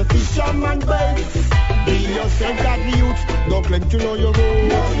for the fisherman bites. Be yourself, godly youth. Don't claim to know your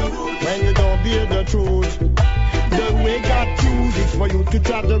roots when you don't bear the truth. The way God chooses for you to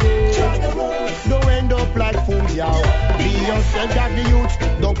travel the road. Don't end up like fools, yeah. Be yourself, godly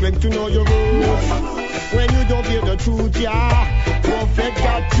youth. Don't claim to know your roots when you don't hear the truth, yeah. Prophet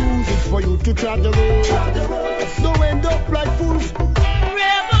God chooses for you to travel the road. Don't end up like fools.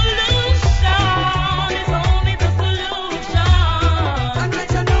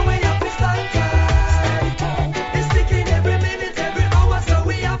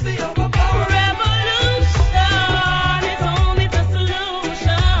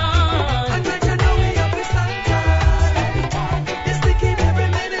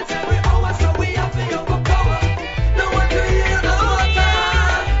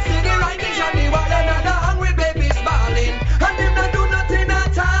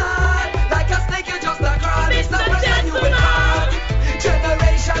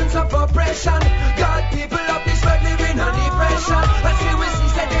 God, people of this world living on depression. I see we see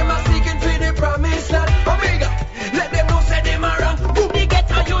say them are seeking for the promised land. Omega, let them know say them are wrong. The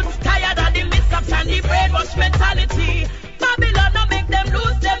ghetto youths tired of the mishaps and the brainwash mentality. Babylon no make them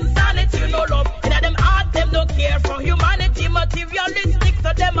lose them sanity. No love in them heart, them no care for humanity. Materialistic,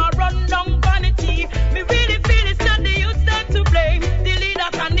 so them a run down vanity. Me really feel it's not the youths them to blame. The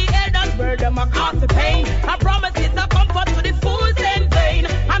leaders and the elders where them a cause the pain. I promise it's a comfort to the fools in vain.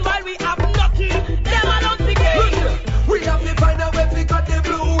 And while we have them alone to gain. We have to find a way to cut the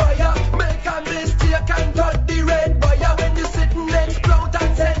blue wire. Make a mistake and cut the red wire. When you sit and explode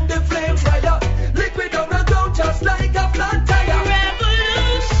and send the flames higher. Liquid on the ground just like a flat tire.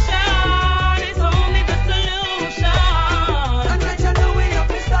 Revolution is only the solution. And let you know we have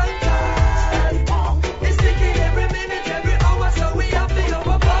to stand tall. It's ticking every minute, every hour, so we have to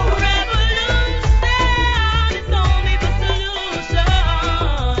overpower. Revolution is only the solution.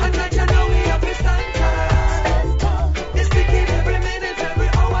 And let you know we have to stand tall. It's ticking every minute, every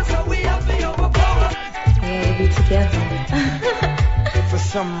hour, so we have to overpower. Yeah, we be together. For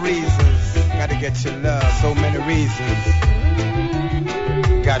some reasons, gotta get your love. So many reasons.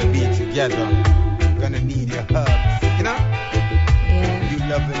 Gotta be together. Gonna need your hugs. You know? Yeah. You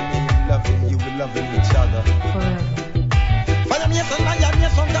loving me, I'm loving you, we're loving each other. Forever. Father, me son, I am your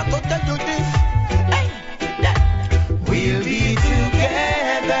son, got to tell you this. We'll be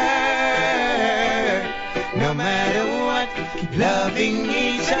together, no matter what, keep loving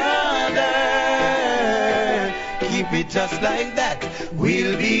each other. Keep it just like that.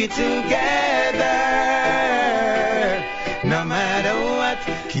 We'll be together, no matter what,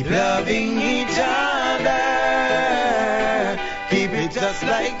 keep loving each other. it just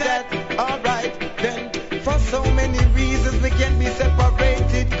like that. Alright, then for so many reasons we can be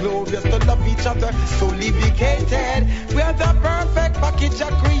separated. Glorious to love each other, so lubricated. We are the perfect package I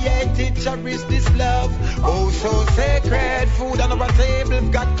created. Cherish this love, oh so sacred. Food on our tables,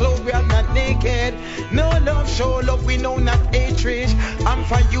 got clothes, we are not naked. No love, show love, we know not hatred. I'm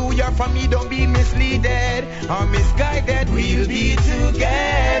for you, you're for me, don't be misleaded or misguided. We'll be together,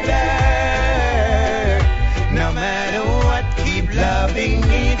 no matter what, keep loving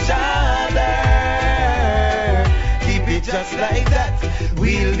each other. Keep it just like that.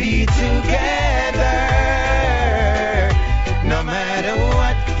 We'll be together, no matter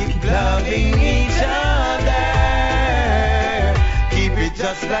what, keep loving each other. Keep it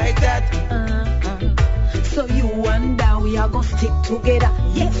just like that. So you and I, we are gonna stick together.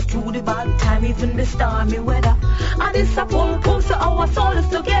 Yes, through the bad time, even the stormy weather. And it's a pull, so our soul is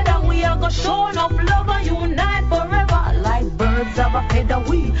together. We are gonna show enough love and unite forever. Like birds of a feather,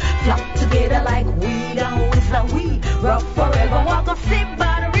 we flock together like weed and whistler. We rock forever. We're gonna sit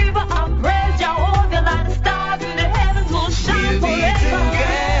by the river and praise Jah. All the light, the stars in the heavens will shine we'll forever. Be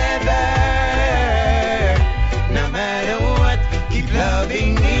together, no matter what, keep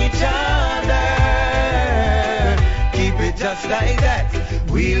loving each other. Keep it just like that.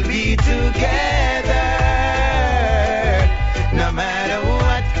 We'll be together, no matter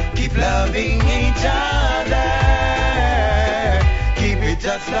what, keep loving each other. Keep it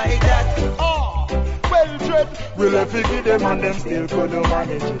just like that. Oh, well dread, we'll have to give them and them still couldn't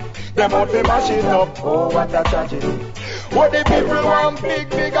manage it. Them out to mash it up, oh what a tragedy. What the people want,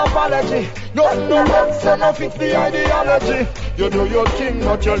 big apology. Nothing no wrong, so no fix the ideology. You do your thing,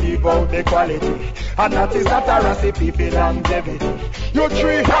 but you leave out the quality. And that is not a recipe for longevity. You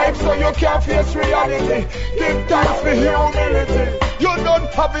tree hype so you can't face reality. Give thanks for humility. You don't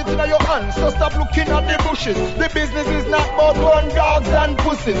have it in your hands, so stop looking at the bushes. The business is not about gun, dogs and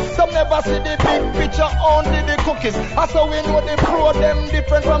pussies. Some never see the big picture, only the cookies. That's how we know the pro, them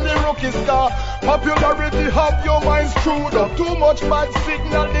different from the rookies. Car popularity have your mind screwed up. Too much bad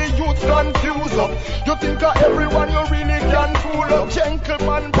signal, the youth confused up. You think of everyone you really can fool up.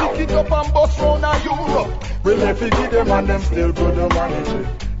 Gentleman pick it up and bust round a Europe. We'll let it give them and them still good to manage it.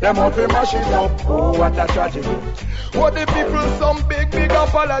 Them out to mash it up, oh what a tragedy. What the people some big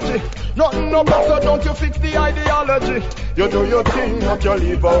apology. Nothing no better, don't you fix the ideology. You do your thing, but you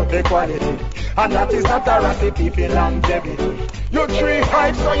leave out the quality. And that is not a recipe for longevity. You tree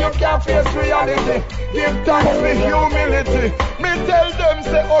hype so you can't face reality. Give thanks for humility. Me tell them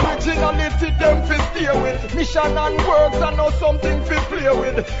say originality them fi stay with. Mission and works are not something fi play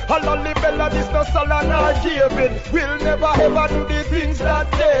with. Halali Bella this no Salon or David. We'll never ever do the things that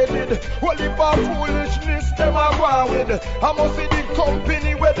they did. Only for foolishness them a go with. I must see the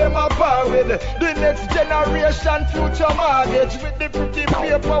company where them a bar with. The next generation future mortgage. With the pretty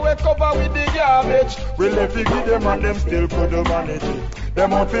paper we cover with the garbage. We'll let it give them and them still put them manage it.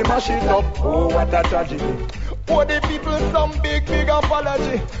 Them out fi mash it up, oh what a tragedy. For the people some big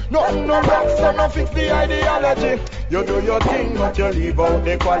apology. Nothing no wrong, so no fix the ideology. You do your thing, but you leave out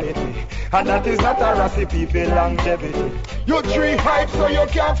the quality. And that is not a recipe for longevity. You tree hype so you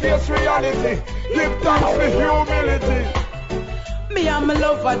can't face reality. Give thanks for humility. Me and my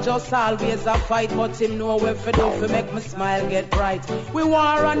lover just always a fight, but him know where for do for make me smile get bright. We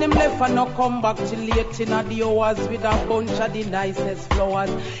war on him left and no come back till late in the hours with a bunch of the nicest flowers.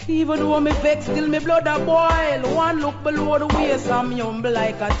 Even though me vex, still me blood a boil. One look below the waist, I'm humble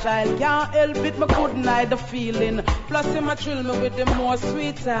like a child. Can't help it, me couldn't hide the feeling. Plus him a thrill me with the more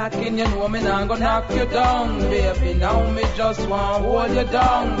sweet talking. You know me not gonna knock you down, baby. Now me just want hold you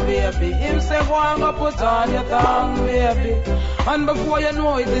down, baby. Him say go and go put on your tongue, baby. And before you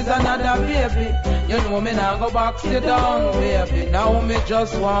know it is another baby. You know me now go box you down, baby. Now me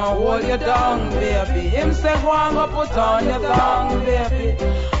just want hold you down, baby. Him say go and go put on your tongue, baby.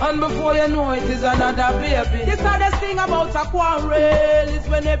 And before you know it is another baby. The saddest thing about a quarrel is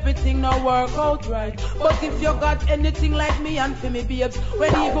when everything no work out right. But if you got anything like me and for me babes,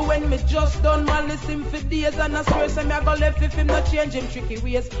 when even when me just done malice him for days and I swear say me I go left if him not change him tricky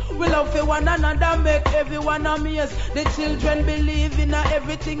ways. We love for one another, make everyone amazed. The children believe in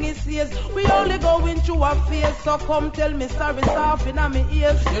everything he says. We only going through a phase, so come tell me sorry soft in my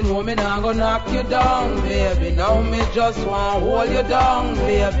ears. You know me not gonna knock you down, baby. Now me just want hold you down,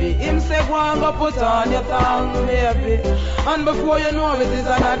 baby. Him say go and go put on your tongue, baby. And before you know it is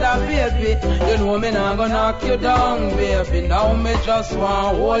another baby. You know me not gonna knock you down, baby. Now me just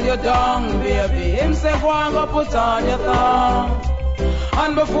want hold you down, baby. Him say go and go put on your tongue.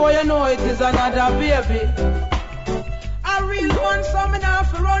 And before you know it is another baby. A real man, so me not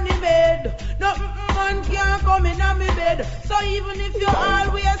for run him head. No man can't coming on me bed. So even if you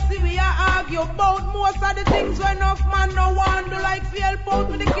always see we argue about most of the things when enough man no want do, like feel both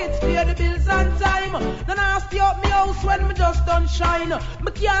with the kids, pay the bills on time. Then I stay up me house when me just don't shine.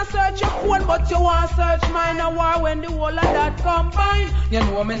 Me can't search your phone, but you want search mine. A war when the whole of that combine. You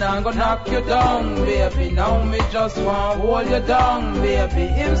know me not gonna knock you down, baby. Now me just want hold you down, baby.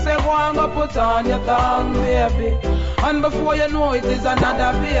 Him say go and go put on your tongue, baby. And before you know it is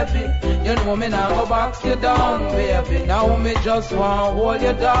another baby. You know me not go box you down, baby. Now me just want hold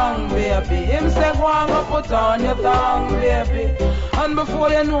you down, baby. Him say go and go put on your tongue, baby. And before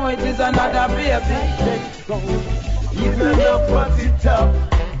you know it is another baby. Even enough but it up.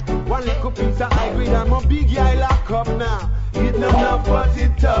 One little piece of high grade and my big guy lock up now. Even enough but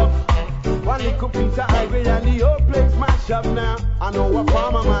it up. One little piece of high grade and the whole place mash up now. I know a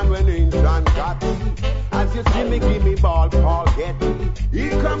farmer man when in John got me. As you see me give me ball, Paul get me.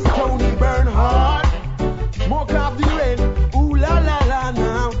 Here comes Tony Bernhard. Smoke off the rain. Ooh la la la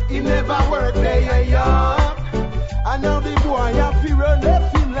now. He never worked there, yeah. I know the boy have to run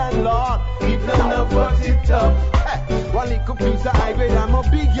left him landlord. Even enough but it up. One little piece of high grade and my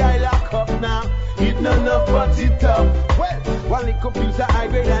big guy lock up now. It none enough but it up. Well, one little piece of high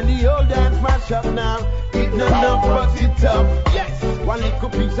grade and the old dance mash up now. It none enough but it up. Yes, one little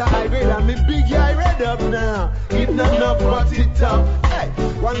piece of high grade and my big guy red up now. It none enough but it up. Hey,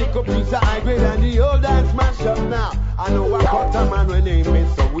 one little piece of high grade and the old dance mash up now. I know I got a man when name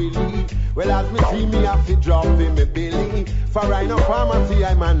is so Willie. Well, as me see me have to drop in me belly. For I no pharmacy,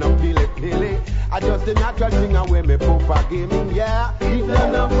 I man no pilly. I just a natural thing away me papa gaming, yeah. It none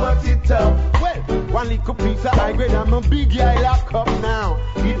enough but it up. Well, one little piece of high grade and my big guy lock up now.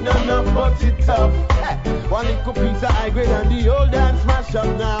 It none enough but it up. Hey, one little piece of high grade and the old dance smash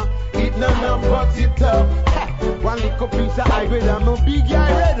up now. It none enough but it up. Hey, one little piece of high grade and my big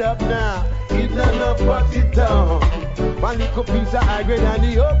guy red up now. It none enough but it up. One little piece of high grade and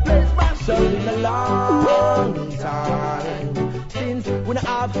the whole place smash up. In a long time since we don't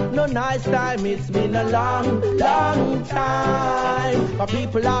have no nice time. It's been a long, long time. My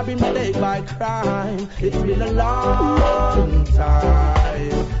people have been plagued by crime. It's been a long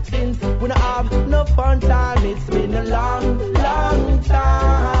time since we don't have no fun time. It's been a long, long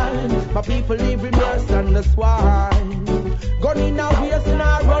time. My people living worse than the swine. Gun in our waist and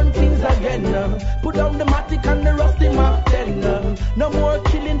I run things again. Put down the matic and the rusty Mach 10. No more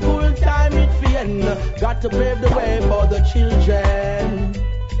killing full time, it's the end. Got to pave the way for the children.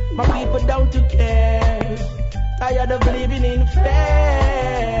 My people don't to care. Tired of living in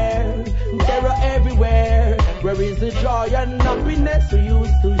fear. Terror everywhere. Where is the joy and happiness we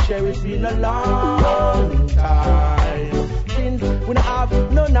used to share? It's been a long time since we don't have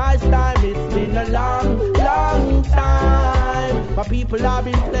no nice time. It's been a long, long time. My people have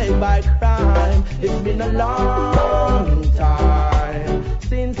been plagued by crime. It's been a long time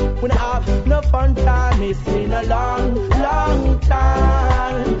since we don't have no fun time. It's been a long, long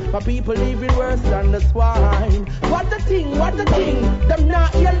time. My people living worse than the swine. What a thing, what a thing. Them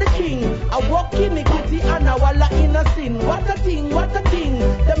not hear the king. I walk in iniquity and I walla in a sin. What a thing, what a thing.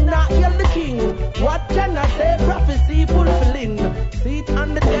 Them not hear the king. What can I say? Prophecy fulfilling. See it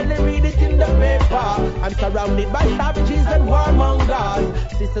on the telly, read it in the paper. I'm surrounded by savages and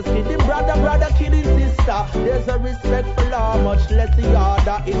warmongers. Sisters killing brother, brother killing sister. There's a respect for law, much less the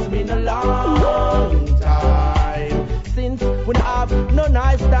order. It's been a long time since we have no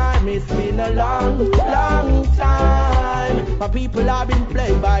nice time. It's been a long, long time. My people have been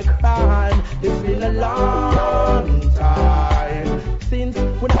plagued by crime. It's been a long time since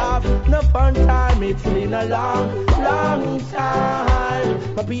we have no fun time. It's been a long, long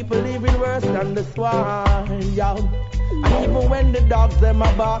time. My people living worse than the swine, yo. And even when the dogs them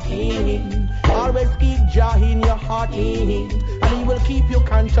are barking, always keep Jah in your heart, and He will keep you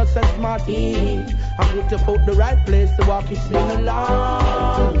conscious and smart. I'm going to put the right place to walk. It's been a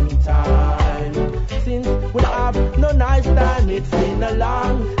long time since we have no nice time. It's been a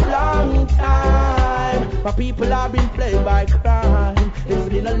long, long time. My people have been plagued by crime. It's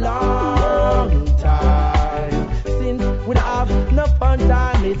been a long time since we have no fun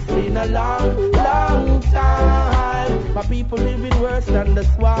time. It's been a long, long time. My people living worse than the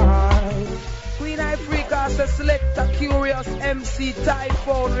swine. Queen Africa says select a Kurious MC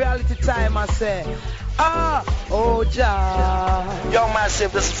Typhoon reality time, I say. Oh Jah. Yo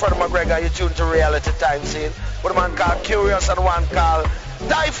massive, this is Freddie McGregor. You're tuned to reality time scene. What a man called Kurious and one called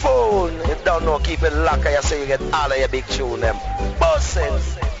Typhoon. You don't know, keep it locked. You say you get all of your big tune them.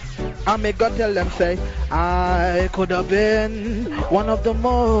 Bosses. I may go tell them say, I could have been one of the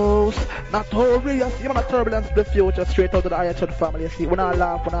most notorious, you know, the turbulence of the future, straight out of the IHN family. You see, when I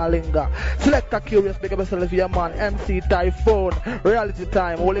laugh, when I linger. Select a curious, big up yourself, your man, MC Typhoon, reality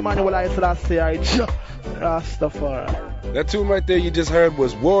time, Holy Manuel I Selassie, Rastafari. That tune right there you just heard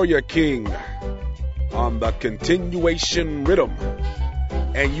was Warrior King on the continuation rhythm.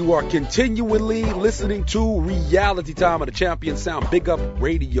 And you are continually listening to Reality Time of the Champion Sound,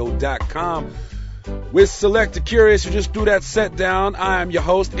 BigUpRadio.com. With Select the Curious, who just threw that set down. I am your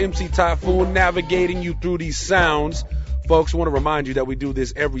host, MC Typhoon, navigating you through these sounds. Folks, I want to remind you that we do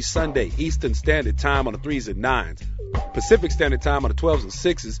this every Sunday, Eastern Standard Time on the 3s and 9s, Pacific Standard Time on the 12s and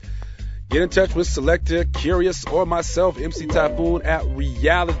 6s. Get in touch with Selector, Curious, or myself, MC Typhoon, at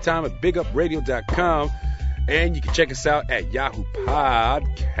realitytime at bigupradio.com. And you can check us out at Yahoo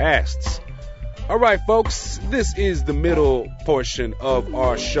Podcasts. All right, folks, this is the middle portion of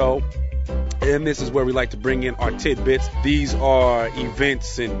our show. And this is where we like to bring in our tidbits. These are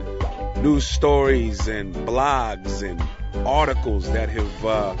events and news stories and blogs and articles that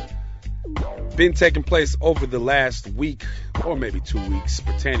have been taking place over the last week or maybe 2 weeks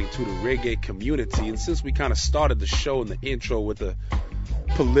pertaining to the reggae community. And since we kind of started the show in the intro with the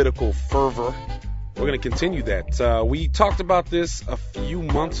political fervor, we're going to continue that. We talked about this a few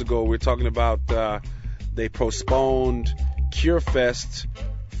months ago. We were talking about they postponed Cure Fest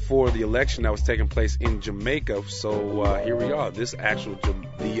for the election that was taking place in Jamaica. So here we are.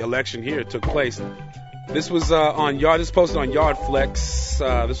 The election here took place. This was on Yard. This was posted on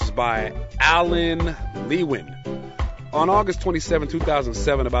Yardflex. This was by Alan Lewin. On August 27,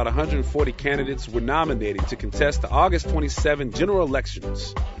 2007, about 140 candidates were nominated to contest the August 27 general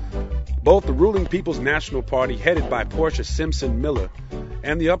elections. Both the ruling People's National Party, headed by Portia Simpson Miller,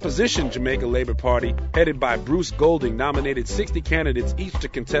 and the opposition Jamaica Labour Party, headed by Bruce Golding, nominated 60 candidates each to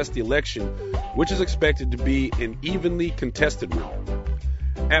contest the election, which is expected to be an evenly contested one.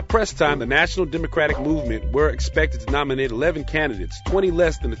 At press time, the National Democratic Movement were expected to nominate 11 candidates, 20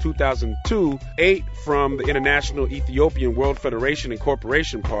 less than the 2002, 8 from the International Ethiopian World Federation and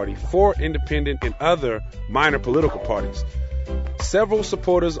Corporation Party, 4 independent and other minor political parties. Several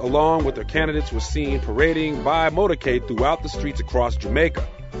supporters, along with their candidates, were seen parading by motorcade throughout the streets across Jamaica.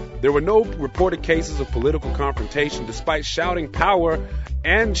 There were no reported cases of political confrontation, despite shouting power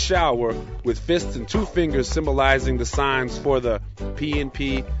and shower with fists and 2 fingers symbolizing the signs for the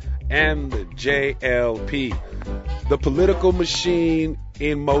PNP and the JLP. The political machine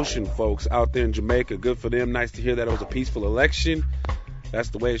in motion, folks, out there in Jamaica. Good for them. Nice to hear that it was a peaceful election. That's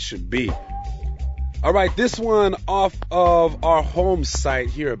the way it should be. All right, this one off of our home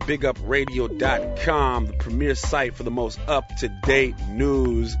site here at bigupradio.com, the premier site for the most up-to-date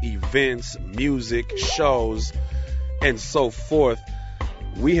news, events, music, shows, and so forth.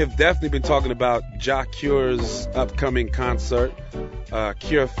 We have definitely been talking about Ja Cure's upcoming concert,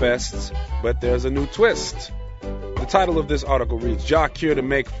 Cure Fest, but there's a new twist. The title of this article reads, Ja Cure to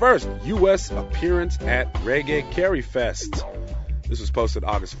make first U.S. appearance at Reggae Carry Fest. This was posted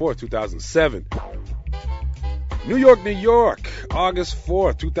August 4th, 2007. New York, August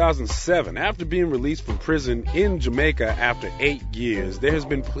 4th, 2007. After being released from prison in Jamaica after 8 years, there has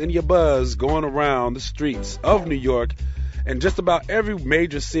been plenty of buzz going around the streets of New York and just about every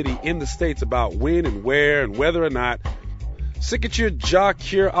major city in the States about when and where and whether or not signature Ja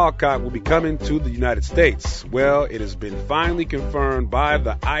Cure Alcott will be coming to the United States. Well, it has been finally confirmed by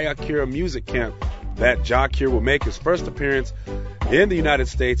the Ayakura Music Camp that Ja Cure will make his first appearance in the United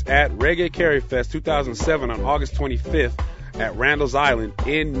States at Reggae Carry Fest 2007 on August 25th at Randall's Island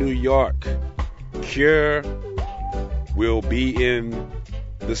in New York. Cure will be in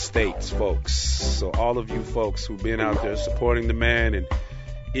the States, folks. So all of you folks who've been out there supporting the man and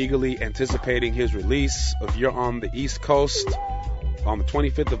eagerly anticipating his release, if you're on the East Coast on the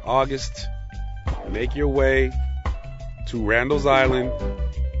 25th of August, make your way to Randall's Island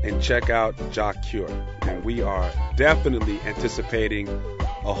and check out Ja Cure. And we are definitely anticipating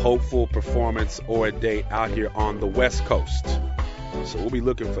a hopeful performance or a date out here on the West Coast. So we'll be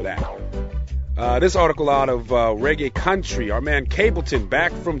looking for that. This article out of Reggae Country, our man Capleton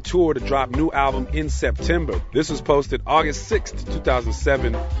back from tour to drop new album in September. This was posted August 6th,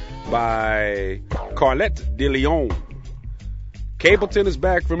 2007 by Carlette de Leon. Capleton is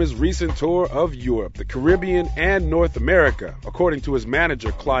back from his recent tour of Europe, the Caribbean, and North America, according to his manager,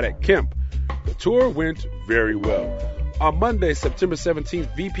 Claudette Kemp. The tour went very well. On Monday, September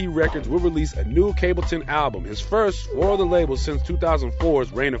 17th, VP Records will release a new Capleton album, his first for the label since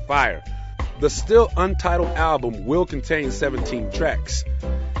 2004's Rain of Fire. The still untitled album will contain 17 tracks.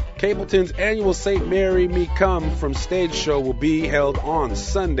 Capleton's annual St. Mary Me Come From stage show will be held on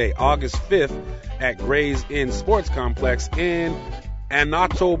Sunday, August 5th at Gray's Inn Sports Complex in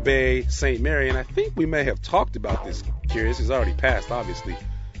Anato Bay, St. Mary. And I think we may have talked about this, Kurious. It's already passed, obviously.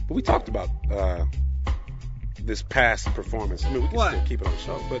 But we talked about this past performance. I mean, we can still keep it on the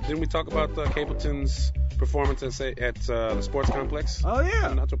show. But didn't we talk about Capleton's performance at the sports complex? Oh,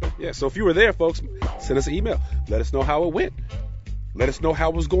 yeah. Yeah, so if you were there, folks, send us an email. Let us know how it went. Let us know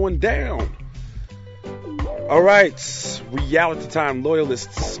how it was going down. All right, reality time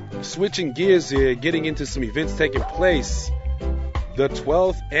loyalists. Switching gears here, getting into some events taking place. The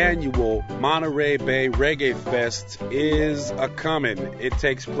 12th annual Monterey Bay Reggae Fest is a-coming. It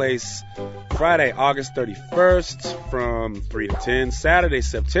takes place Friday, August 31st from 3 to 10, Saturday,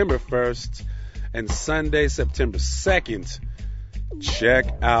 September 1st, and Sunday, September 2nd. Check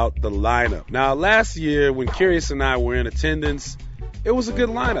out the lineup. Now, last year when Kurious and I were in attendance, it was a good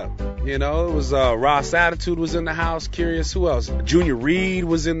lineup. You know, it was Ross Attitude was in the house. Kurious, who else? Junior Reed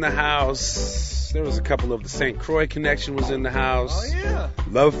was in the house. There was a couple of the St. Croix Connection was in the house. Oh, yeah.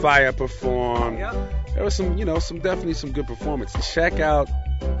 Love Fire performed. Yep. There was definitely some good performance. Check out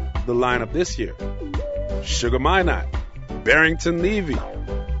the lineup this year. Sugar Minot, Barrington Levy,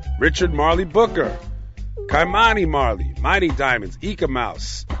 Richard Marley Booker, Kaimani Marley, Mighty Diamonds, Eka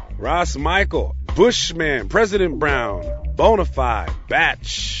Mouse, Ross Michael, Bushman, President Brown, Bonafide,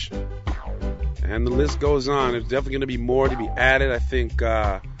 Batch, and the list goes on. There's definitely going to be more to be added. I think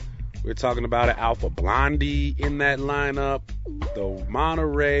we're talking about an Alpha Blondie in that lineup. The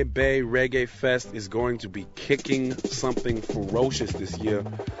Monterey Bay Reggae Fest is going to be kicking something ferocious this year.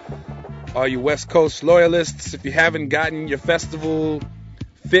 All you West Coast loyalists, if you haven't gotten your festival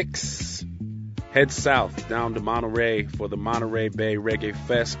fix, head south down to Monterey for the Monterey Bay Reggae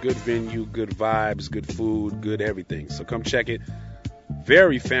Fest. Good venue, good vibes, good food, good everything. So come check it.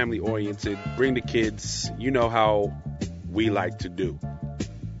 Very family oriented. Bring the kids. You know how we like to do.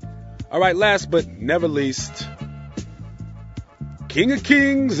 All right, last but never least, King of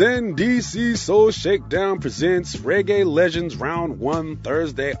Kings and DC Soul Shakedown presents Reggae Legends Round 1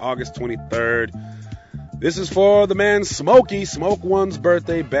 Thursday, August 23rd. This is for the man Smokey, Smoke One's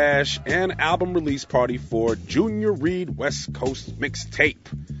birthday bash and album release party for Junior Reed West Coast Mixtape.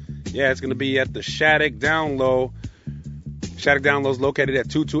 Yeah, it's going to be at the Shattuck Down Low. Shattuck Down Low is located at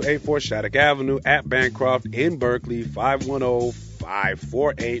 2284 Shattuck Avenue at Bancroft in Berkeley,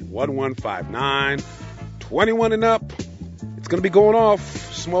 510-548-1159. 21 and up. It's going to be going off.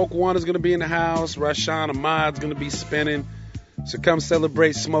 Smoke One is going to be in the house. Rashawn Ahmad's going to be spinning. So come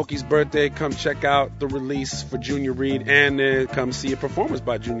celebrate Smokey's birthday. Come check out the release for Junior Reed. And come see a performance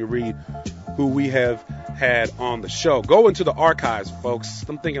by Junior Reed, who we have had on the show. Go into the archives, folks.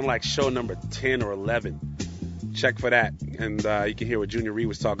 I'm thinking like show number 10 or 11. Check for that. And you can hear what Junior Reed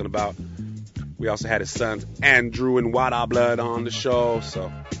was talking about. We also had his sons Andrew and Wada Blood on the show.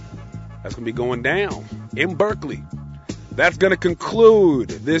 So that's going to be going down in Berkeley. That's going to conclude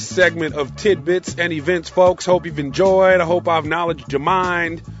this segment of Tidbits and Events, folks. Hope you've enjoyed. I hope I've knowledged your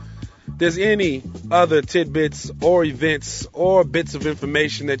mind. If there's any other tidbits or events or bits of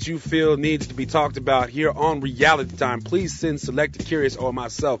information that you feel needs to be talked about here on Reality Time, please send Selected Kurious or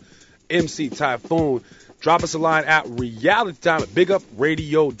myself, MC Typhoon. Drop us a line at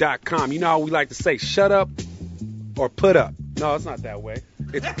realitytime@bigupradio.com. You know how we like to say, shut up or put up. No, it's not that way.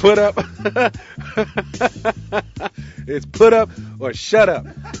 It's put up. It's put up or shut up.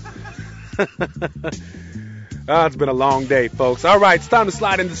 It's been a long day, folks. All right, it's time to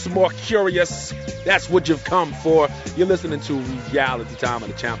slide into some more Kurious. That's what you've come for. You're listening to Reality Time on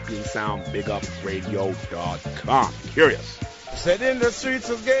the Champion Sound, bigupradio.com. Kurious. Said in the streets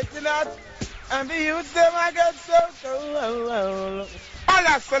was getting out, and the youth them I got so.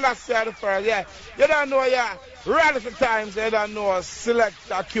 Allah Selassie the first, yeah. You don't know, yeah. Reality Times, you don't know.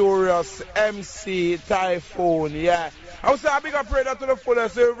 Selector Kurious MC Typhoon, yeah. I would say I big up prayer to the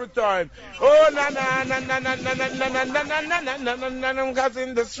fullest every time. Oh, na na na na na na na na na na na na na na na, because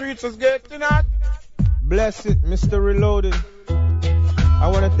in the streets was getting hot. Bless it, Mr. Reloaded. I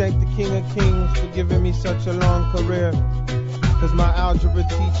want to thank the King of Kings for giving me such a long career. Because my algebra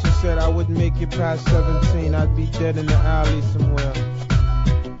teacher said I wouldn't make it past 17. I'd be dead in the alley somewhere.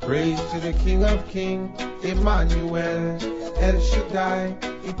 Praise to the King of Kings, Emmanuel, El Shaddai.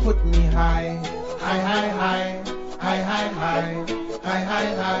 He put me high, high, high, high, high, high, high, high,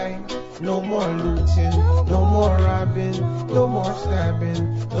 high, high. No more looting, no more robbing, no more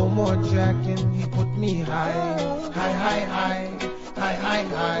stabbing, no more jacking. He put me high, high, high, high, high, high,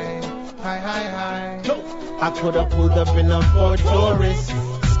 high, high, high, high. I could have pulled up in a Ford Taurus,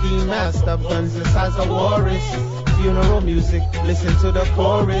 ski mask of guns as a walrus. funeral music, listen to the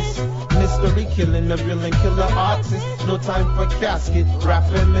chorus. Mystery killing the villain, killer artist. No time for casket, wrap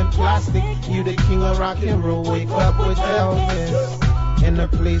him in plastic. You the king of rock and roll, wake up with Elvis. In a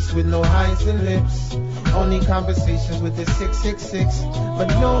place with no highs and lips, only conversations with the 666. But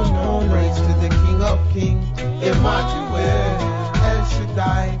no praise to the king of kings, Emmanuel, El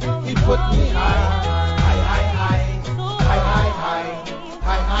Shaddai. He put me high.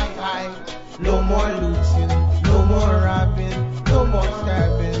 No more looting, no more robbing, no more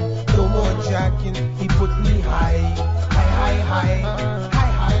stabbing, no more jacking. He put me high.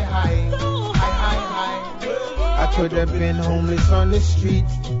 I could have been homeless on the street,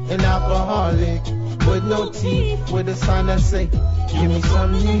 an alcoholic with no teeth, with a sign that say, give me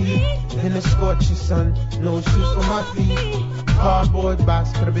some heat. In the scorching sun, no shoes for my feet. Cardboard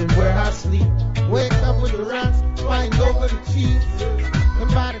box could have been where I sleep. Wake up with the rats, flying over the cheese. And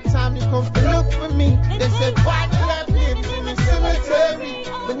by the time you come to look for me, they said, why did I live in the cemetery?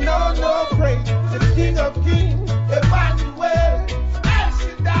 But no praise to the king of kings, Emmanuel, El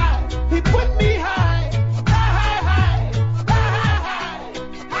Shaddai. He put me high.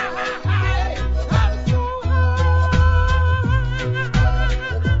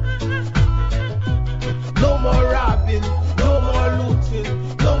 No more robbing, no more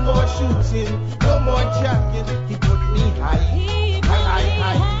looting, no more shooting, no more jacking. He put me high.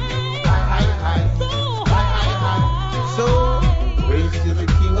 So, praise to the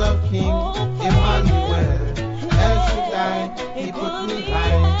King of Kings, Emmanuel, El Shaddai. He put me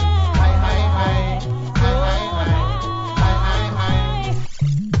high.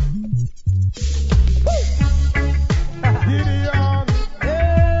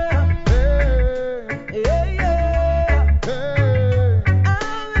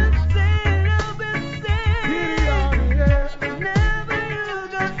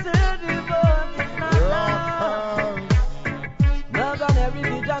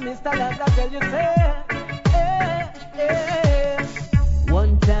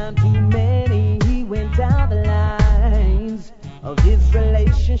 One time too many, he went down the lines of his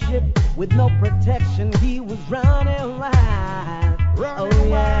relationship with no protection. He was running wild. Oh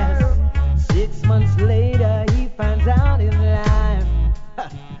yes. 6 months later, he finds out his life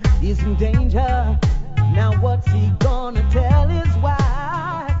is in danger. Now what's he gonna tell his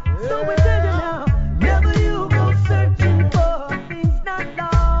wife? So we tell you now, never you go searching for things not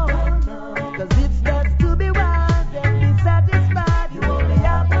lost. Cause it's best to be wise and be satisfied. You only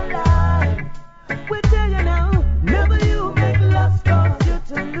have one life. We tell you now, never you make lust cause you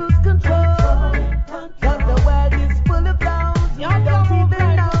to lose control. Cause the world is full of those you don't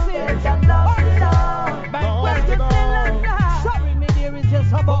even know that you lost it all. But when you still alive. Sorry, me dear, it's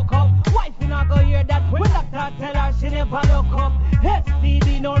just a buck up. Wife, you not go hear that when doctor tell her she never look up.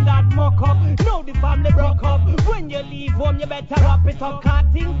 STD, no that muck up. No, the family broke up. When you leave home, you better wrap it up. Cause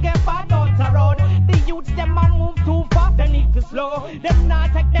things get bad out the road. The youths, them a move too fast, they need to slow. Them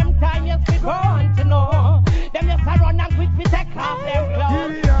not take them time, yes, we go on to know. Them just a run and quick, we take off them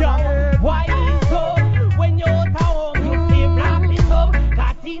clothes. Yo, why is so? When you're out of home, you keep wrap it up.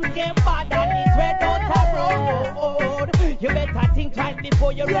 Cause things get bad and it's red out the road. You better think twice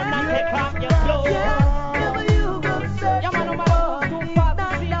before you run and take off your clothes. Never you go search for too fast to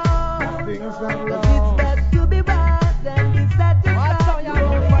see. Cause it's best to be wise and be satisfied. You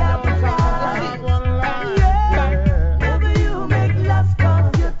only have one life. Never you make lust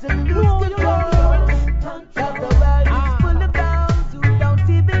cause you to lose control. Cause the world is full of those who don't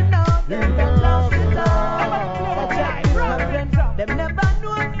even know them lost it all. Them never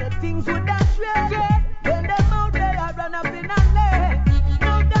know the things would that shred. When them out there I run up in a leg.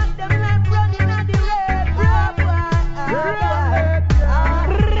 Now that them left running on the red.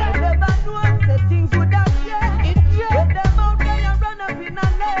 Never know the things would that shred. When them out there I run up in a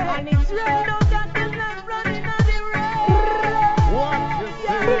leg. And it's red. Now that them left running on the red.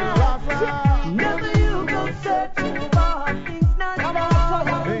 Never you go searching for things not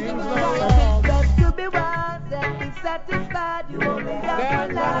lost. It's best to be wise and be satisfied. You only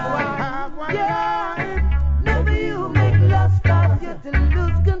have one life. Yeah. Never you make lust cause you to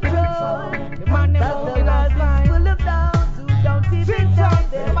lose control. Cause the world is full of those who don't even know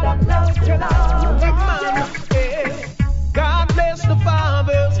they've lost it all. God bless the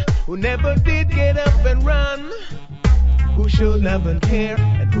fathers who never did get up and run, who show love and care,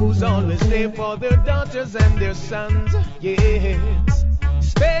 and who's always there for their daughters and their sons. Yes,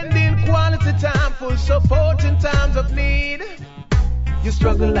 spending quality time for support in times of need. You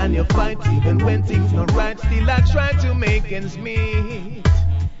struggle and you fight even when things not right. Still I try to make ends meet.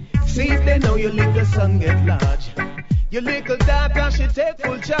 See if they know your little son get large. Your little daughter she take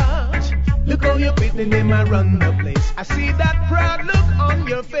full charge. Look how you're beating them around the place. I see that proud look on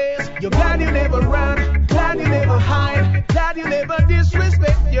your face. You're glad you never run, glad you never hide, glad you never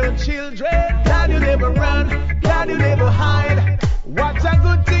disrespect your children. Glad you never run, glad you never hide. What a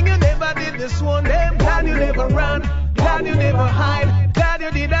good thing you never did this one day. Glad you never run, glad you never hide. Glad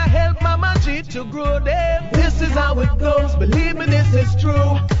you didn't help Mama G to grow them. This is how it goes, believe me, this is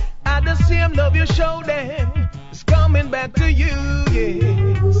true. At the same love you show them, it's coming back to you,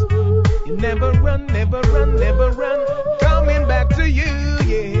 yes. You never run, never run, never run. Coming back to you,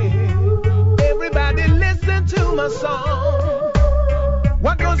 yeah. Everybody listen to my song.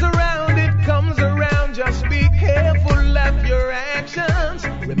 What goes around, it comes around. Just be careful of your actions.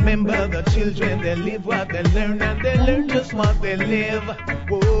 Remember the children, they live what they learn, and they learn just what they live.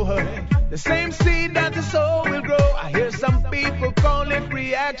 Whoa. The same seed that the soul will grow. I hear some people call it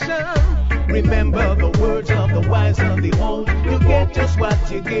reaction. Remember the words of the wise and the old. You get just what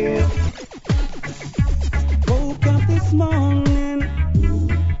you give. Woke up this morning,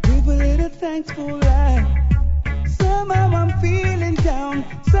 give a little thanks for life. Somehow I'm feeling down,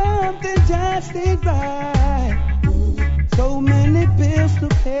 something just ain't right. So many bills to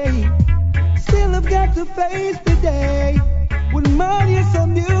pay, still I've got to face the day. Wouldn't mind hear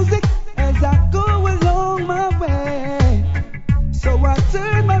some music as I go along my way. So I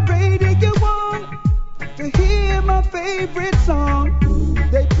turn my radio on to hear my favorite song.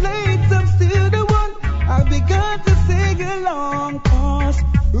 They played some Still the One, I began to sing along. Cause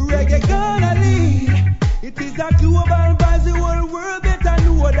reggae gonna lead. It is a global vibes, the whole world better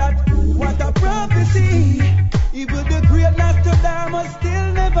know that. What a prophecy. Even the great Nostradamus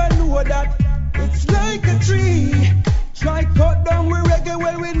still never know that. It's like a tree. Try cut down with reggae,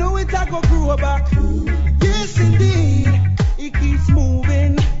 well we know it a go grow back. Yes indeed, it keeps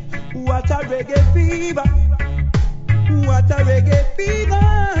moving. What a reggae fever. What a reggae fever.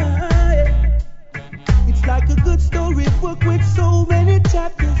 It's like a good story book with so many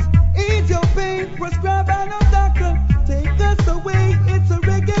chapters. Ease your pain, prescribe by no doctor. Take us away, it's a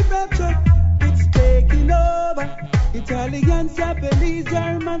reggae rapture. It's taking over. Italians, Japanese,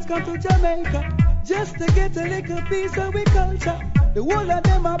 Germans come to Jamaica just to get a little piece of we culture. The whole of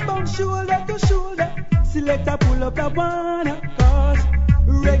them are bound shoulder to shoulder. Select a pull up the one, cause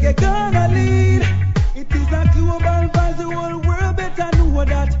reggae gonna lead. It is a global vibes, the whole world better know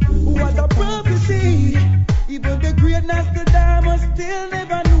that. What a prophecy. Even the great Nostradamus still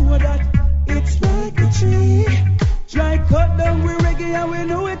never knew that. It's like a tree. Try cut down with reggae and we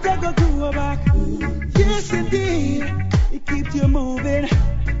know it a go grow back. Yes indeed, it keeps you moving.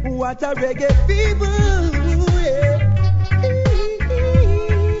 What a reggae fever. Yeah.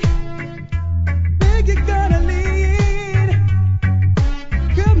 Reggae gonna lead.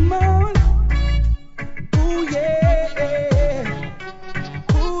 Come on. Oh yeah.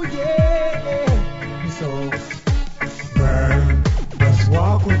 Oh yeah. So, girl, just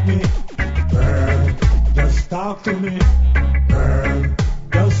walk with me. Girl, just talk to me. Girl,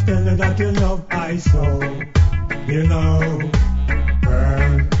 just tell her that you love I so. You know,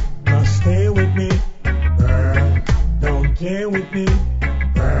 girl, just stay with me. Girl, don't play with me.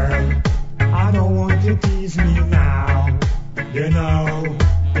 Girl, I don't want you to tease me now. You know,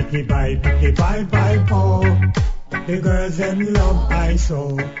 picky bye, oh. The girls them love I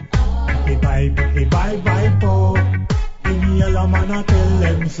so. Picky bye, oh. Give me a love and I tell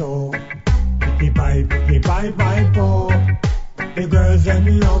them so. Picky bye, oh. The girls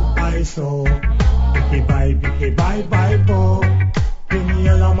them love I so. Picky bye, oh. Give me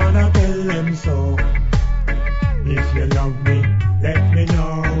a love and I tell them so. If you love me, let me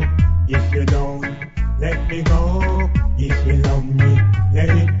know. If you don't, let me go. If you love me, let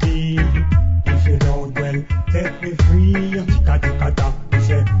it be. If you don't, well, set me free. Tika-tika-ta, we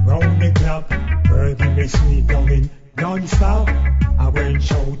say round the clock. Girl, give me sweet loving non-stop. I went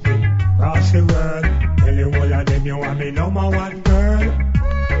shouting across the world. Tell you all of them you want me number one girl.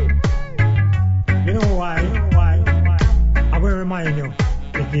 You know why? I will remind you.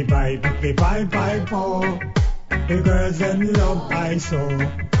 Picky bye, oh. The girls them love I so.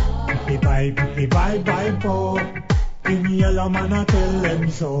 Picky bye, oh. Give me a love and I tell them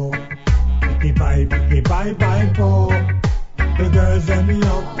so. Picky bye, oh. The girls them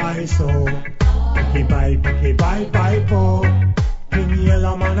love I so. Picky bye, oh. Give me a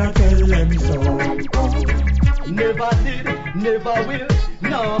love and I tell them so. Never did, never will.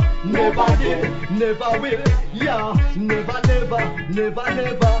 No, never did, never will. Yeah, never.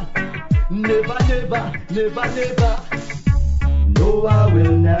 No, I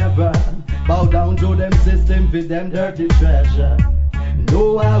will never bow down to them system with them dirty treasure.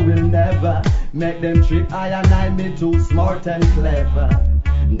 No, I will never make them treat I and I me too smart and clever.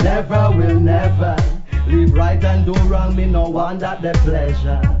 Never will never live right and do wrong, me no want that the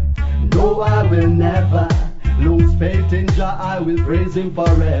pleasure. No, I will never lose faith in Jah, I will praise him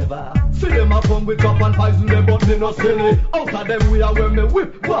forever. See them a come with top and poison them, but me no silly. Out of them we are when me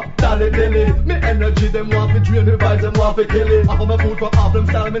whip, wop, dally dilly. Me energy them want to drain, me vibes them want to kill it. I come a food from off them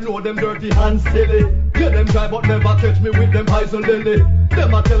style, me know them dirty hands silly. Yeah, them try but never catch me with them poison lily.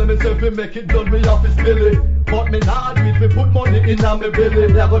 Them a tell me if you make it done, me off is Billy. But me not do it, me put money in a me belly.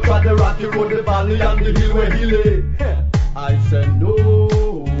 They go try the rocky road, the valley and the hill where he lay. I said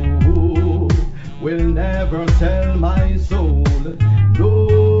no, will never sell my soul.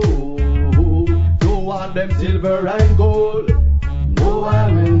 No, don't want them silver and gold. No,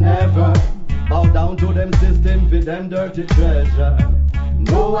 I will never bow down to them system for them dirty treasure.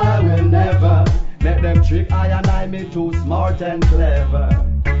 No, I will never make them trick I and I, me too smart and clever.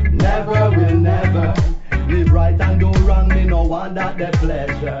 Never will never live right and do wrong, me no want that the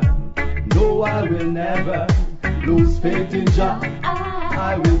pleasure. No, I will never lose faith in Jah.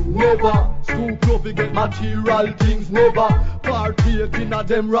 I will never stoop low to get material things. Never partake in a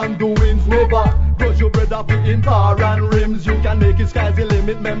them wrongdoings. Never brush your bread up in car and rims. You can make it sky's the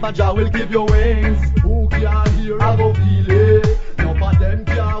limit. Remember Jah will give you wings. Who can't hear I go feel it. None of them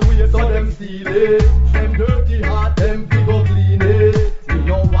can't wait so them steal it. Them dirty heart them fi go clean it. You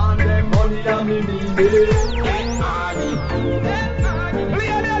don't want them money and me mean it.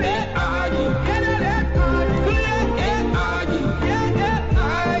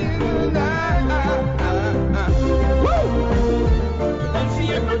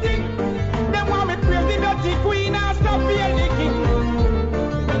 Queen and stop being the king.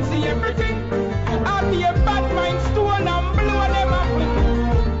 You don't see everything. I'll be a bad mind stone and blow them up. You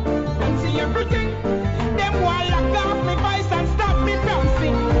don't see everything. Them want lock off me voice and stop me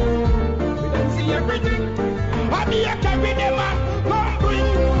dancing. We don't see everything. I'll be a carry them and come bring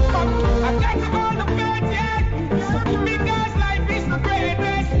back. I got all the faith yet. Because life is the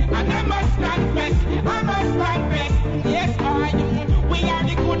greatest. And I must confess. I must confess. Yes, we are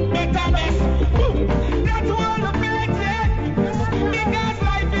the good, better, best. That's all the faith yet. Because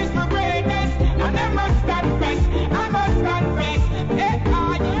life is the greatest. And I must confess. I must confess.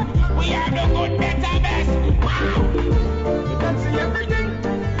 We are the good, better, best. Wow! You can see everything.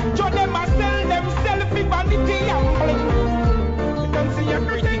 Show them a sell themselves for vanity and bling. You can see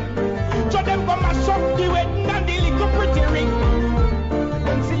everything. Show them come a shop the wedding and the little pretty ring. You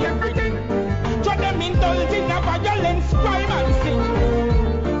can see everything. Show them indulge in a violence, crime and sin.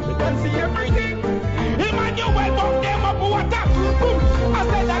 You can see everything. Emmanuel bumped them up water. Boom. I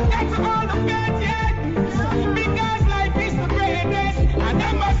said that that's all the faith yet. Because life is the greatest. And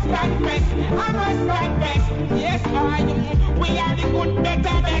I must confess. I must confess. Yes, we are the good,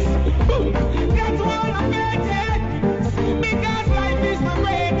 better, best. Boom. That's all the faith yet. Because life is the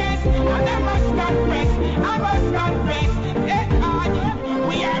greatest. And I must confess. I must confess. Yes,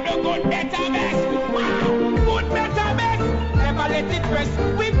 we are the good, better, best. Wow. Good, better, best. Never let it rest.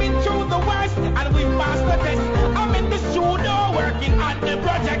 We've been through the worst and we've passed the test. I'm in the studio working on the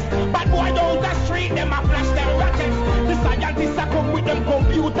projects. But boy down the street, them a flash their ratchets. The scientists a come with them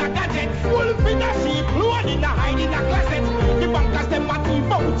computer gadgets. Wolf in a sheep, load in a hide in a closet. The bankers them a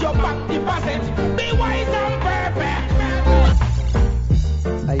thief out your back deposit. Be wise and perfect.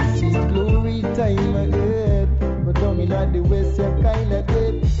 I see glory time ahead, but down in the west you're kinda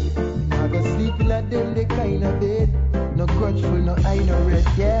dead. I go sleep in a them they kinda dead. No grudgeful, no I no red,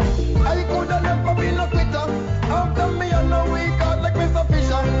 yeah. I coulda never been no quitter. After me I no weak out like Mr.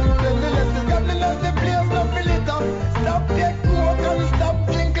 Fisher. Cleanliness is godliness, the place no filter. Stop take coke and stop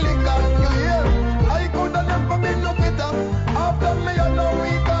drink liquor. You hear? I coulda never been no quitter. After me I no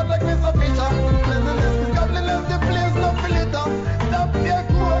weak out like Mr. Fisher. Cleanliness is godliness, the place no filter. Stop take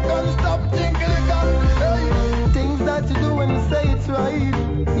coke and stop drink liquor. Hey, things that you do when you say it's right,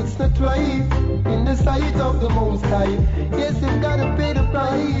 it's not right in the sight of the Most High. Yes, you've got to pay the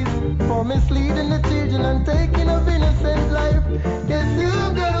price for misleading the children and taking of innocent life. Yes,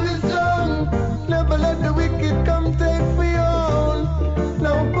 you've got to be strong. Never let the wicked come take for you all.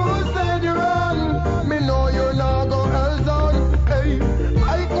 Now who said you're wrong? Me know you're not going hell zone. Hey,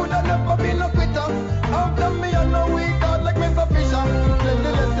 I could have never been a quitter. After me I know we got like Mr. Fisher.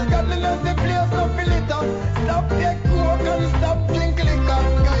 Cleanliness is godliness, the place no filter. Stop take coke and stop drink liquor.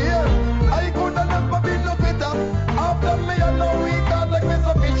 You hear? I could have never been a quitter. After me I know we got like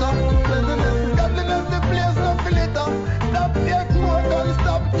Mr. Fisher. Cleanliness is godliness, the place no filter. Stop take coke and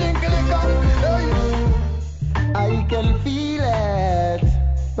stop drink liquor. Hey, I can feel it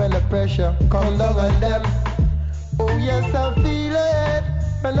when the pressure come down on them. Oh yes, I feel it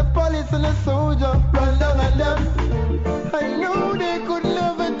when the police and the soldier run down on them. I know they could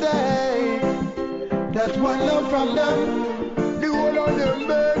never take. That's one love from them. The whole of them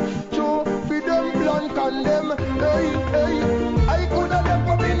beg to feed them blunt condemn. Hey, hey, I coulda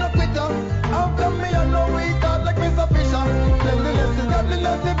never been a quitter. After me I know we got like Mr. Fisher. Cleanliness is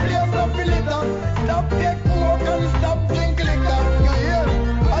godliness, the place of the litter. Stop take coke and stop drink liquor. You hear?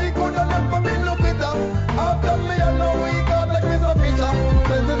 I coulda never been a quitter. After me I know we got like Mr. Fisher.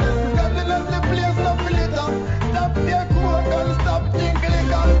 Cleanliness is godliness, the place of the litter. Stop take coke and stop drink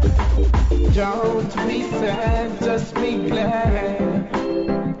liquor. Don't be sad, just be glad.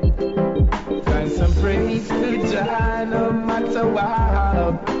 Find some praise to Jah, no matter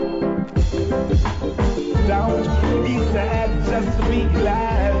what. Don't be sad, just be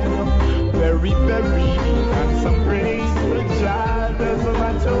glad. Very, very, and some praise to Jah, doesn't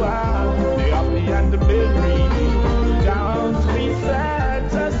matter what. The happy and the merry. Don't be sad,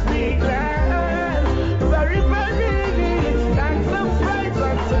 just be glad. Very, very, and some praise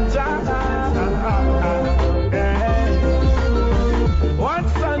unto Jah.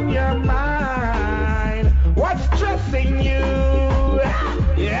 What's on your mind? What's stressing you?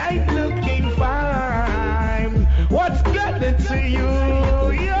 You ain't looking fine. What's getting to you?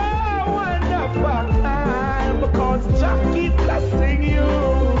 You're one of a kind because Jah keep blessing you.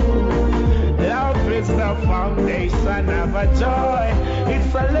 Love is the foundation of a joy.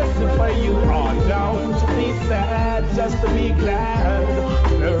 It's a lesson for you. Oh, don't be sad, just be glad.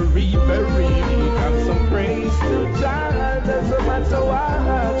 Very, very, and some praise to Jah, doesn't matter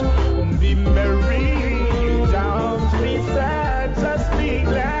what. Be merry, don't be sad, just be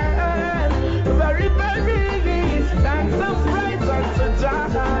glad. Very, very, and some praise unto Jah.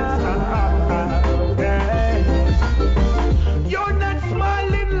 You're not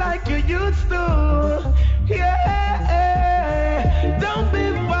smiling like you used to. Yeah, don't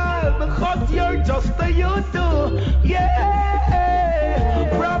be wild because you're just a you do. Yeah,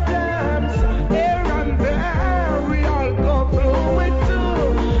 problems here and there, we all go through it too.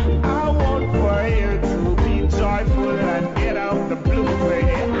 I want for you to be joyful and get out the blues.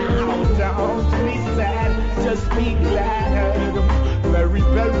 Don't be sad, just be glad. Very,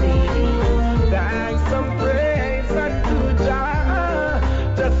 very, thanks some praise unto Jah.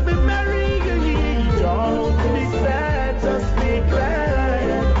 Just be merry. Don't be sad, just be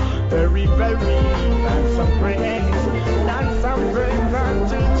glad. Very, very, and some praise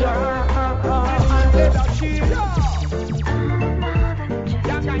unto Jah. And let us cheer.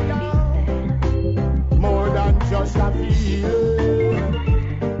 More than just a feeling.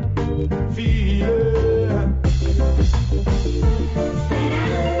 Said I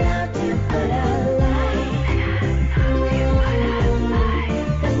loved you, but I lied.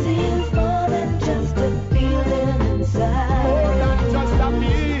 This is more than just a feeling inside. More than just a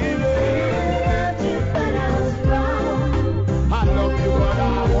feeling. I loved you, but I was wrong. I love you, but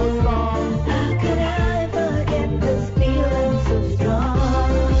I was wrong. How could I forget this feeling so strong?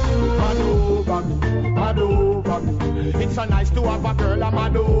 Mad over me, mad over me. It's so nice to have a girl a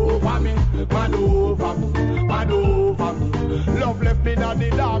mad over me, mad over me, mad over me. Love left me in the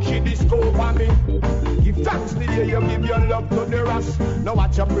dark, she discover me. Give thanks the day you give your love to the rest. Now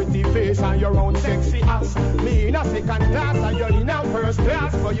watch your pretty face and your own sexy ass. Me in a second class and you in a first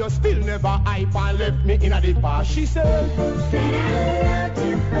class, but you still never hype and left me in a the past. She said I loved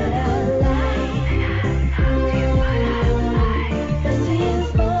you, but I lied. This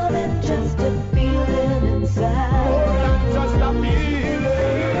is more than just a feeling inside. More than just a feeling.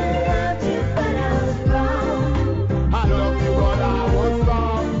 I loved you, but I was wrong. I love you, but I was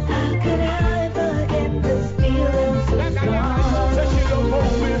wrong. How could I forget this feeling so strong? Say she love how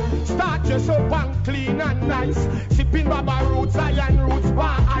we start just up and clean and nice. Sipping baba roots, iron roots,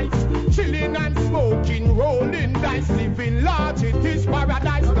 bar ice. Chilling and smoking, rolling dice. Living large, it is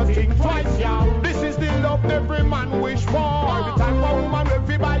paradise. Don't think twice, yeah. This is the love every man wish for. Every time a woman will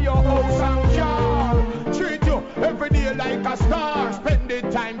be by your house and car. Treat you every day like a star. Spend the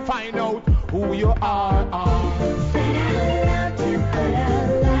time, find out who you are. Said I loved you, but I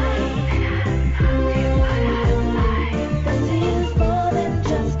lied. This is more than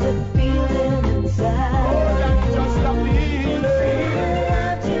just a feeling inside. More than just a feeling. I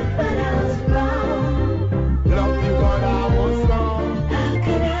loved you, but I was wrong. Love you, but I was wrong. How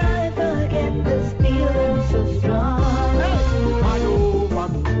could I forget this feeling so strong? Mad over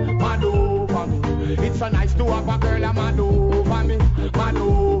me, mad over me. It's so nice to have a girl a mad over me, mad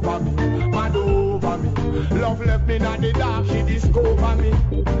over me, mad over me. Love left me in the dark, she discover me.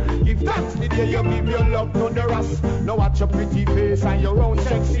 If that's the day you give your love to the rest. Now watch your pretty face and your own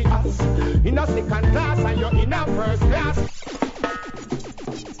sexy ass. In a second class and you're in a first class.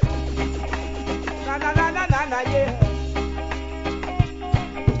 Na na na na na na, yeah.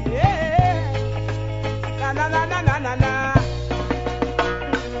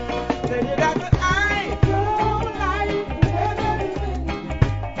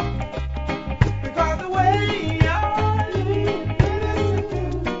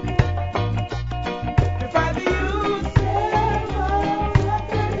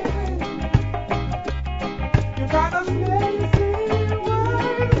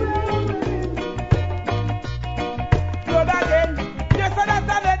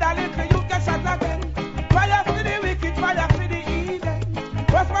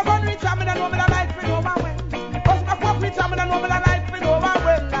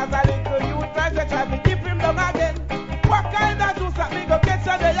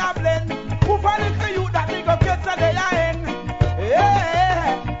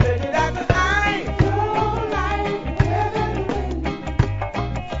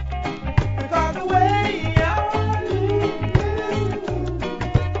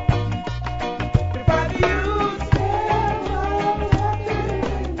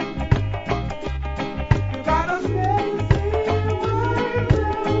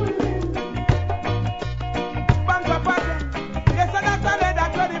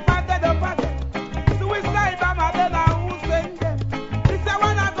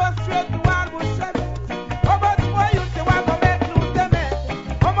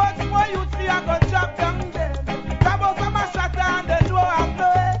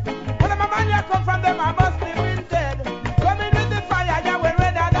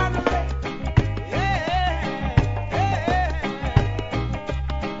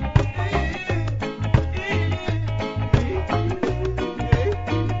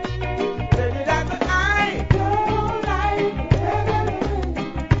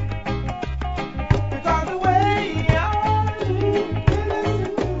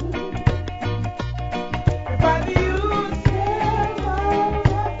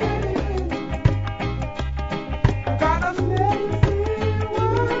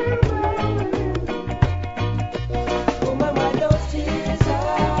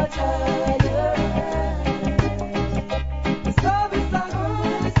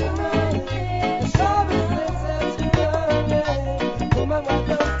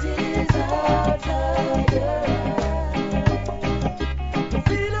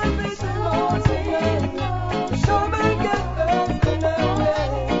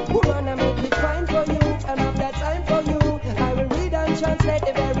 Let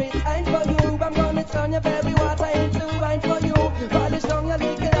the very time for you. I'm gonna turn your very water into wine for you. Polish down your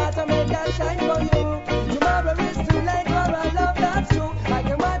little heart and make that shine for you. Tomorrow is too late for a love that's true. I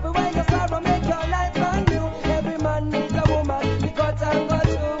can wipe away your sorrow, make your life brand new. Every man needs a woman, because I'm got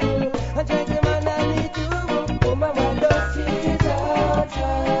you. A gentleman, I need you. Woman, when those tears are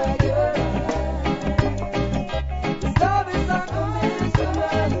dry, girl. The love is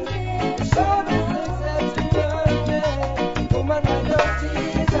unconditional. The love is exceptional. Woman, when those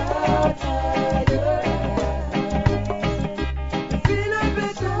tears are dry, girl. Feel a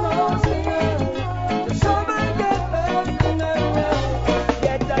bit emotional. The shovel get personal.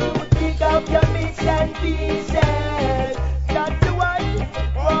 Get a you pick up your bits and pieces. That's the way.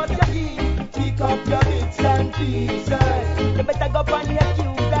 What you keep. Pick up your bits and pieces. You better go on your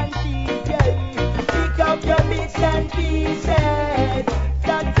Q's and T's, yeah. Pick up your bits and pieces.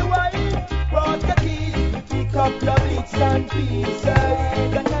 That's the way. What you keep. Pick up your bits and pieces.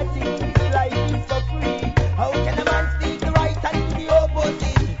 Got nothing in this life is for free. How can a man speak the right and do the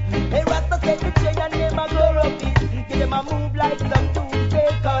opposite? Hey, Rasta said the chain and never grow up it. Give them a move like some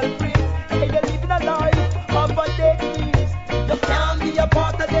doomsday culprits. Hey, you're living a life of a dead list. You can't be a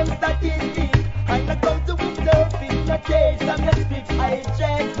part of them statistics. I not come to observe it, not taste and not speak. I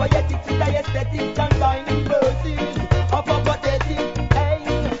check poetic to the aesthetics and finding verses of a pathetic. Hey,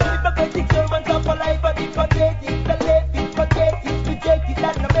 hypocritic servants of a life of the pathetic. The left is pathetic, reject it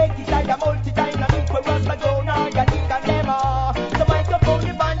and make it like a multi-dynamic. Where Rasta go now, you need a demo. The microphone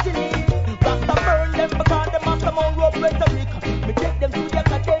evangelist, Rasta burn them because them have some more rope rhetoric. Me take them to the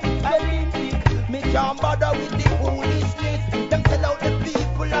academic Olympic. Me can't bother with the foolishness. Them sell out the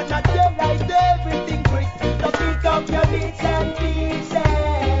people and not realize everything crisp. So pick up your bits and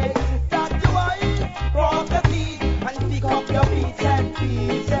pieces. That's why cross the seas and pick up your bits and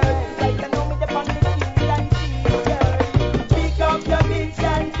pieces. Like I know me the family Q's and T's. Pick up your bits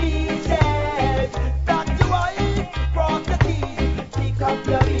and pieces. That's why cross the seas. Pick up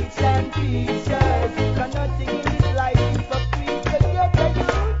your bits and pieces. Cause nothing in this life is for free. So get a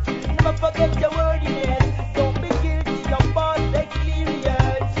youth. Never forget your worthiness. Don't be guilty of past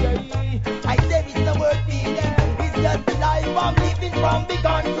experience. Yeah. I say it's the word feeling. It's just the life I'm living from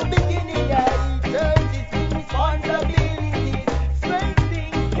begun to beginning. Yeah. It turns its responsibilities. Strange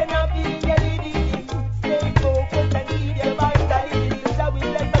things cannot be reality. Stay focused and keep your vitality. So we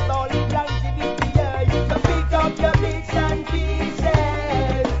let us all in longevity. Yeah. So pick up your bits and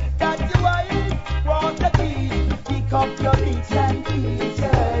pieces. That's why cross the keys. Pick up your bits and pieces.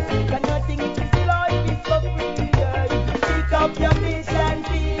 Cause nothing in this life is for free. Yeah. Pick up your bits and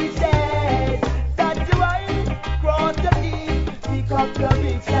pieces. That's why cross the keys. Pick up your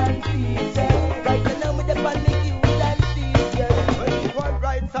bits and pieces. Right now with the panic you and see. Yeah. When equal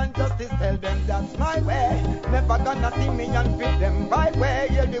rights and justice, tell them that's my way. Never gonna see me and fit them my way.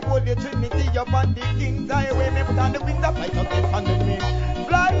 Yeah, the Holy Trinity up on the King's highway. Me put on the wings of light against under me.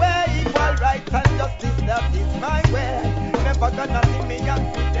 Fly way, equal rights and justice, that is my way. Never gonna see me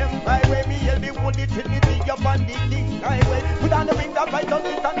and fit them my way. Me hear the Holy Trinity up on the King's highway. Put on the wings of light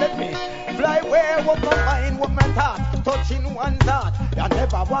against under me. Fly way, what my mind, what my thought, touching one's heart. I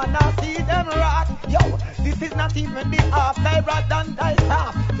never wanna see them rock. Yo, this is not even the half. I rather than die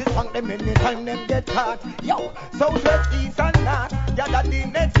half. This song them anytime them get caught. Yo, south, west, east and north. Yeah, that the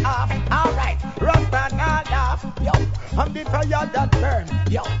next half. Alright, Rasta not laugh. Yo, I'm the fire that burn.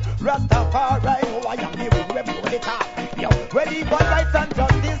 Yo, Rastafari, oh I am the wind where we the top. Yo, where equal rights and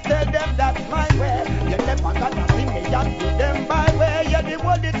justice, tell them that's my way. You never gonna see me and see them my way. Yeah, the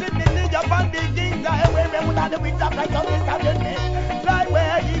world is in the up on the King's highway. Me put on the wings of light, justice and me. Fly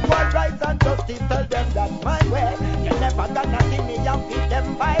way, equal rights and justice, tell them that's my way. You never gonna see me and see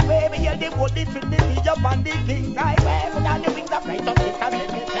them my way. Me hear the Holy Trinity up on the King's highway. Put on the wings of light, justice and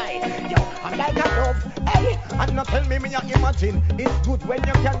me fly. Yo, I'm like a dove. Hey, and not tell me I imagine. It's good when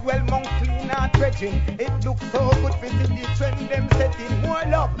you can dwell among clean and dredging. It looks so good to see the trend them setting more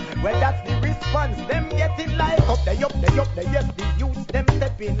love. Well, that's the response. Them getting like up, they up, they up, they yes, the youth them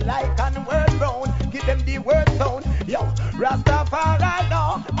stepping like an word round. Give them the word sound. Yo, Rastafari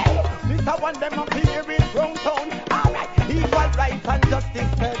now. Hey, this I want them up here in wrong town. Alright, equal rights and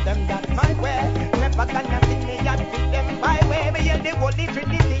justice, tell them that's my way. Never gonna see me and see them my way. Me hear the Holy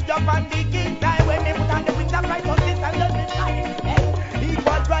Trinity up on the King's highway. Me put on the wings of right justice and justice. Hey,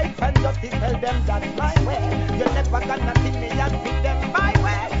 equal rights and justice, tell them that's my way. You never gonna see me and see them my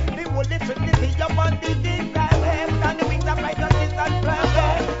way. The Holy Trinity up on the King's highway. Put on the wings of right justice and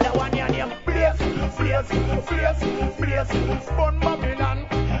justice. The one your name, Blaze, Spun Babylon,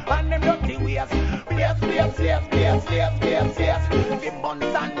 and them dirty ways. Blaze. For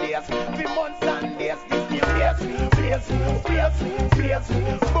months and days, this new Blaze.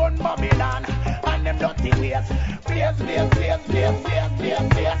 blaze. Burn Babylon and them dirty ways. Blaze, blaze, blaze, blaze, blaze, blaze,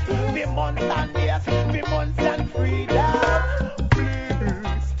 blaze. Be months and days, be months and freedom.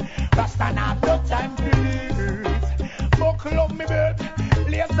 Please, Rasta have no time, please. Buckle up me belt,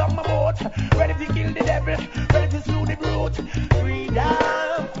 blaze on my boat. Ready to kill the devil, ready to slew the brute.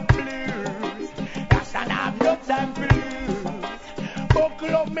 Freedom, please. Rasta have no time, please.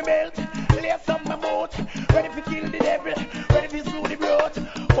 Buckle up me belt, blaze on my boat. Ready to kill the devil, ready to slew the brute.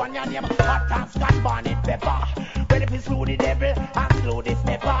 One your name, hot and scotch bonnet pepper. Ready to slew the devil and slew this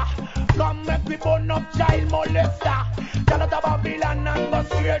pepper. Come make we burn up child molester. Tell out of Babylon and go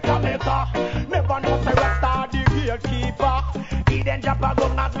straight to Mecca. Never know say Rasta the gatekeeper. He then drop a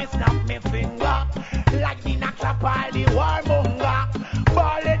gun as me snap me finger. Like the knock clap all the warmonger.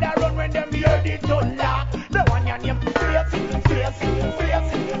 Ball head a run when them hear the thunder. The one your name Blaze, Blaze,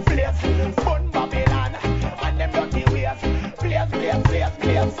 Blaze, Blaze. Burn Babylon and them dirty ways. Blaze, Blaze, Blaze,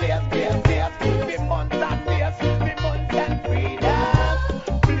 Blaze, Blaze, Blaze, Blaze. Be months and days, be months and freedom.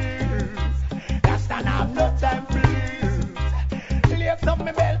 Please, Rasta have no time, please. Lace up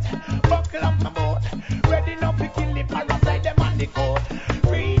my belt, buckle up my boat. Ready now to kill the parasite, them on the coat.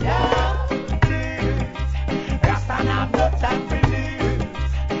 Freedom, please. Rasta have no time, please.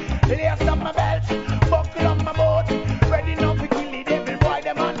 Lace up my belt, buckle up my boat. Ready now to kill the devil, boy,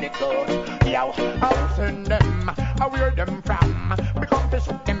 them on the coat. Yo, I'll send them, I wear them from. Become to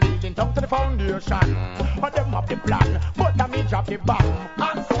shoot them building down to the foundation. But them have the plan, but I me drop the bomb.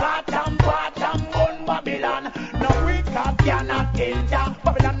 And start and part and gun Babylon. No we cannot enter.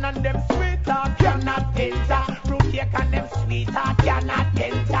 Babylon and them sweeter cannot enter. Fruit cake and them sweeter cannot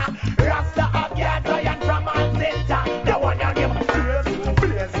enter. Rasta have your giant from all center. The one you give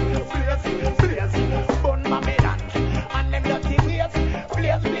blaze, blaze, blaze, blaze. Burn Babylon and them dirty ways.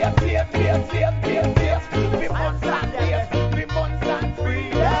 Blaze, blaze, blaze, blaze, blaze, blaze, blaze. Be months and days, be months and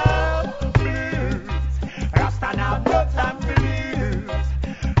freedom. Please, Rasta now no time to lose.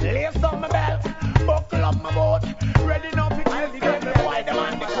 Lace on my belt, buckle up my boat. Ready now to kill the devil, why them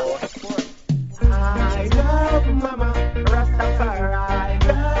on the coat. I love Mama, Rastafari. I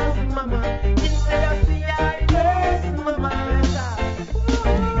love Mama. I bless Mama.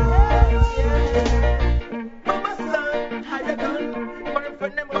 Mama son, how you done? My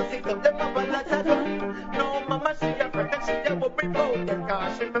friend them must sit up, them have a lot of done. No Mama, she a friend and she a worry about them.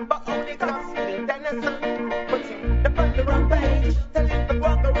 Cause she remember how the cost in Denison. But see, them on the wrong page. Tell him to go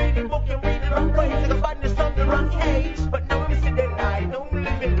and read the book, you read the wrong page. Take a badness from the wrong age. But now we see the light, no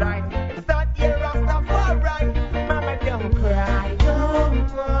living life. It's not here Rastafari. Mama don't cry no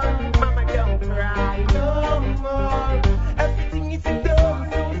more. Mama don't cry no more. Everything is in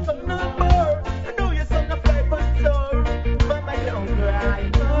done, so son no more. I know your son of life and soul. Mama don't cry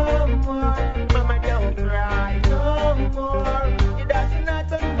no more. Mama don't cry no more. Your dad's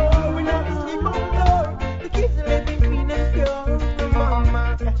not on board. We never sleep on floor. The kids are living clean and pure. Mama,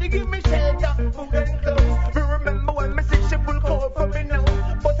 she give me shelter, food and clothes. Me remember when me sick, she full cold for me now.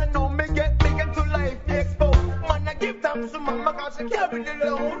 But I know me get big into life, be exposed. Man, I give thanks to Mama cause she carry the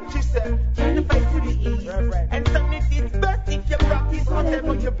load. She said, turn the face to the east. And some it is best if you practice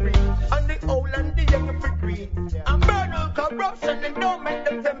whatever you preach. On the old and the young if you breathe. And burn all corruption and don't make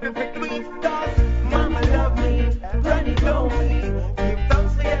them temple for tweet. Cause Mama love me, Granny know me. Give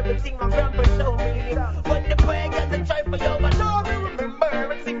thanks for everything my grandpa showed me. When the prayer gets a try for you, I know me remember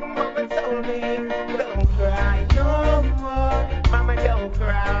everything Mama told me. Don't cry no more, Mama don't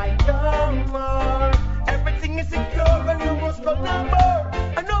cry no more. Everything is secure and you must go no more.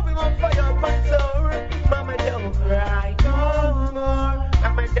 I know we won't fire my soul. Mama don't cry no more,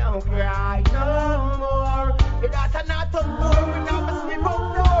 Mama don't cry no more. Your daughter not on board, we never sleep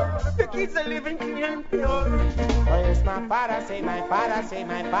on floor. The kids are living clean and pure. Oh yes, my father say, my father say,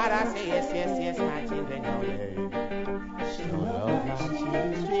 my father say, yes, yes, yes, my children know it. She love my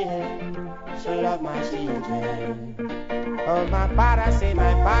children, she love my children. Oh my father say,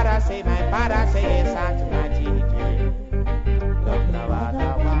 my father say, my father say, yes, unto my children. Love no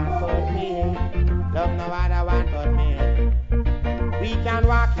other one but me, love no other one but me. We can't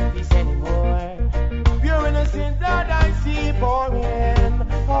walk in peace anymore. Pure innocent blood I see pouring.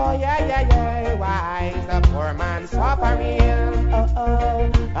 Oh yeah, yeah, yeah. Why is the poor man suffering? Oh,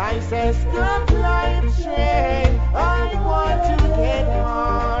 oh. I say stop life train. I want to get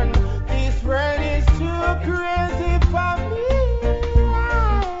on. This world is too crazy for me.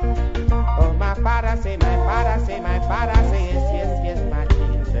 Oh, my father say, my father say, my father say, yes, yes, yes, my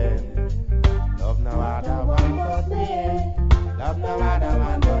children. Love no other one but me. Love no other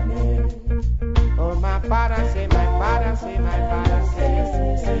one but me. Oh, my father say, my father say, my father say,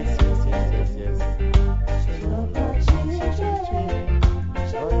 yes, yes, yes, yes, yes, yes, yes. She love my children.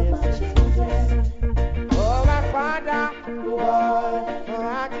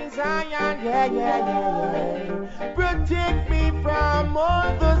 Protect me from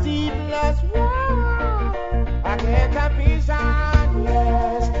all those evil as well. I get a vision,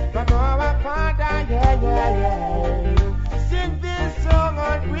 yes, from our Father, Sing this song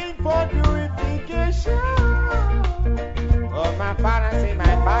and bring for purification. Oh, my Father, say, my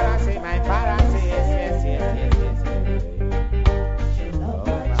Father, say, my Father, say, yes.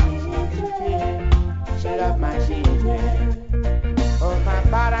 She love my children. Oh, my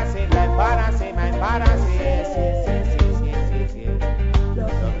Father, say, my Father, say, my Father, say, yes.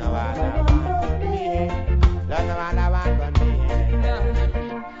 Love no other one but me. Love no other one but me.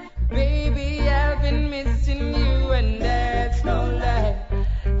 Baby, I've been missing you, and that's no lie.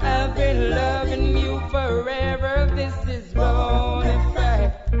 I've been loving you forever. This is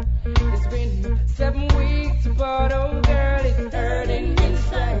bonafide. It's been 7 weeks, but oh girl, it's hurting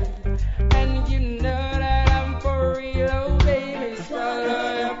inside. And you know that I'm for real, oh baby,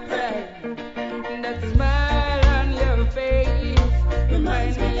 swallow your pride. That smile on your face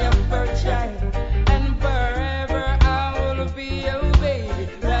reminds me of her child. And forever I will be your baby,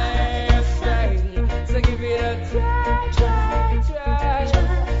 right aside. So give it a try.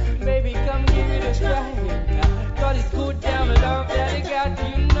 Baby, come give it a try. God is good, damn love that I got,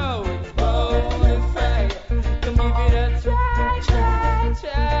 you know it's bonafide. Come give it a try.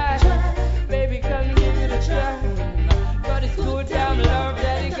 Baby, come give it a try. God is good, damn love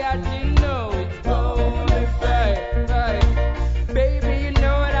that I got, you know it's bonafide. Baby, you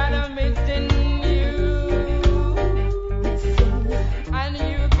know that I'm missing you. And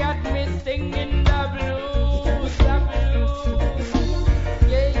you got me singing the blues.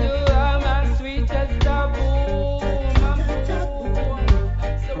 Yeah, you are my sweetest taboo.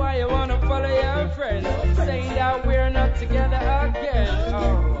 So why you wanna follow your friends, saying that we're not together again?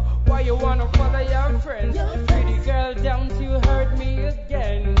 Oh, why you wanna follow your friends? Pretty girl, don't you hurt me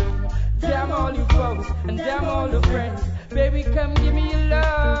again. Damn all you folks and damn all the friends. Baby, come give me your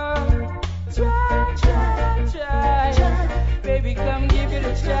love. Try. Baby, come give it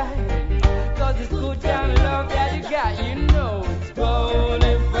a try. Cause it's good down love that you got, you know it's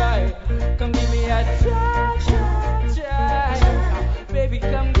bonafide. Come give me a try. Baby,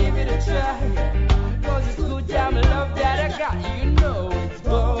 come give it a try. Cause it's good down love that I got, you know it's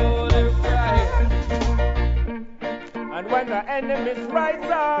bonafide. And when the enemies rise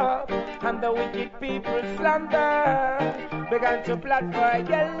up and the wicked people slander, began to plot for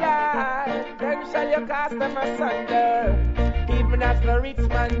your life, then shall you cast them asunder. Even as the rich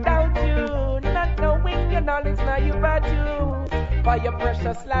man doubt you, not knowing your knowledge now you value. For your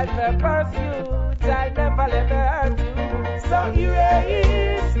precious life they pursue, I'll never let them hurt you. So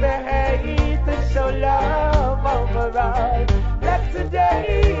erase the hate and show love overall. Let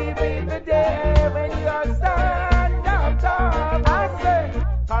today be the day when you're stand up tall. I say,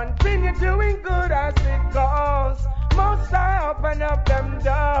 continue doing good as it goes. Most I open up them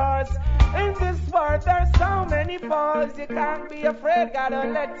doors. In this world there's so many foes. You can't be afraid, gotta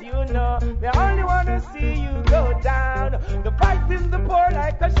let you know. They only wanna see you go down. The fight in the poor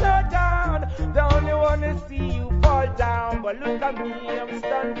like a showdown. They only wanna see you fall down. But look at me, I'm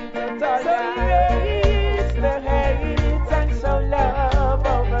standing so tall. So erase the hate and show love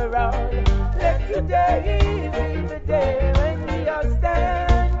overall. Let today be the day when we all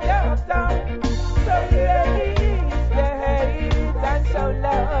stand up tall. So erase the hate and show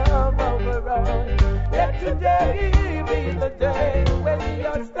love overall. Let today be the day when we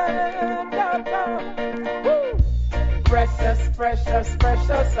all stand up tall.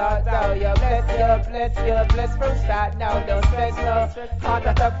 Precious heart now. You're blessed from start now. Don't stress no. Heart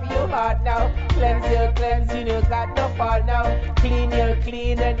attack for your heart now. Cleanse, you know got no fall now. Clean,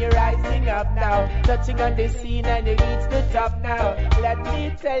 and you're rising up now. Touching on the scene and you reach the top now. Let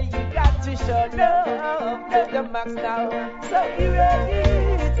me tell you, got to show love the max now. So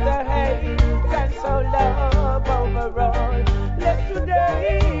erase the hate and show love overall. Let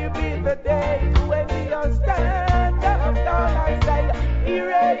today be the day when we all stand up tall. I say,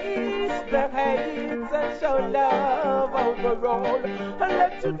 erase the hate and show love overall. And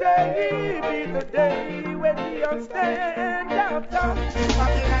let today be the day when we all stand up tall.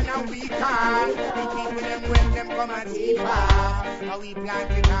 Babylon and we call the people them when them come and see far. Now we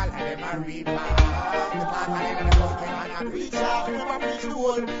plant it all and them a reaper. The part of them and the mountain and a preacher. Never preach the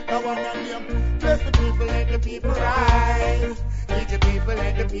whole, the one and them. Bless the people, let the people rise. Teach the people,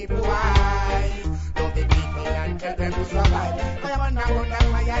 let the people wise. Love the people and tell them to survive. I am not gonna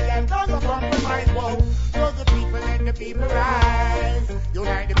fire and don't go compromise. Whoa. Love the people, let the people rise.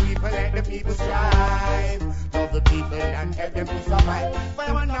 Unite the people, let the people strive. Love the people and tell them to survive. I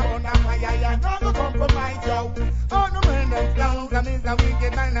am not gonna fire and don't go compromise. Yo. Oh no man, them down, come in the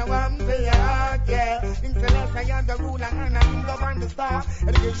wicked man, I want to the ruler and him govern the star.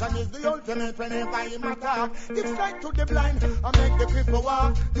 Education is the ultimate whenever him attack. Give sight to the blind and make the people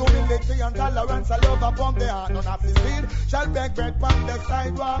walk. Humility and tolerance, I love upon the heart. None of the seed shall beg bread from the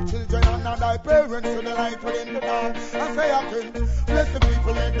sidewalk. Children and thy parents to the light within the dark. I say I can bless the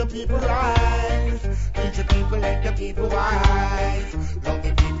people, let the people rise. Teach the people, let the people wise. Love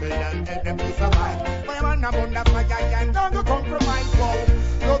the people and let them to survive. My man, I'm on the fire and don't go compromise. Whoa.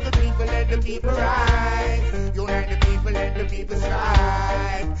 Love the people, let the people rise. Unite the people, let the people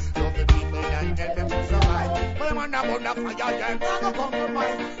strive. Love the people and let them to survive. My man, I'm on the fire and don't go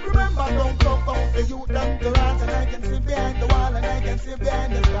compromise. Remember, don't talk about the youth and the rats. And I can see behind the wall and I can see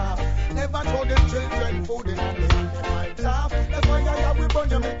behind the staff. Never show the children food in and they eat them right off. That's why I have we burn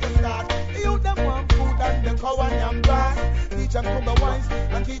you make you start. The youth them want food and the cow and yam grass. Teach them to be wise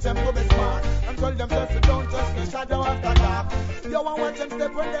and teach them to be smart. And tell them just to don't touch the shadow after dark. You want watch them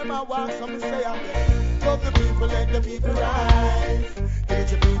step when them a walk. Some say I'm there. Love the people, let the people rise. Teach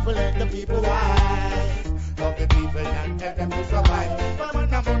the people, let the people wise. Love the people and let them to survive. Come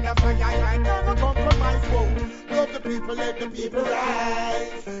on, I'm on the fire and never compromise. Whoa. Love the people, let the people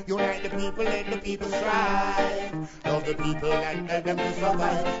rise. Unite the people, let the people strive. Love the people and let them to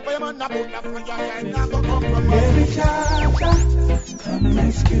survive. Come on, I'm on the fire and never compromise. Every child, come and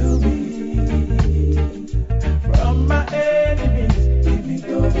rescue me from my enemies. Give me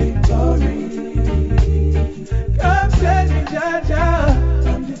your victory. Come save me, Jaja.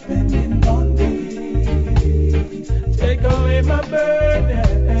 I'm depending on thee. Take away my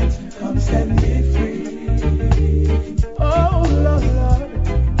burdens. Come set me free. Oh Lord, Lord.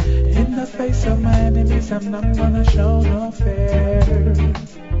 In the face of my enemies, I'm not gonna show no fear.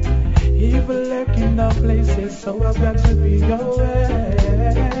 Evil lurking in places, so I've got to be aware.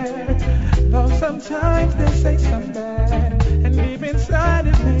 Though sometimes they say some bad, and deep inside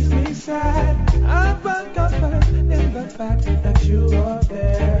it makes me sad. I'm but comfort in the fact that you are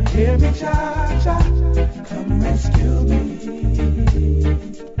there. Hear me, Cha-cha, come rescue me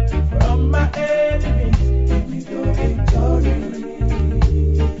from my enemies. Give me your victory.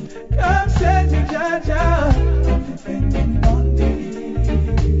 Come save me, Cha-cha. I'm depending on thee.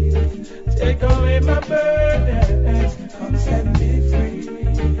 Take away my burdens. Come set me free.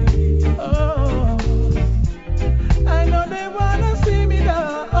 Oh, I know they wanna see me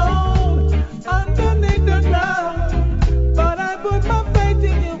down underneath the ground, but I put my faith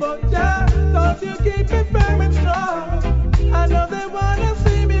in you, but yeah, cause you keep me firm and strong. I know they wanna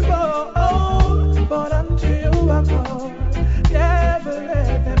see me bold, but unto you I go. Never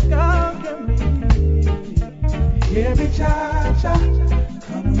let them conquer me. Hear me, Cha-cha,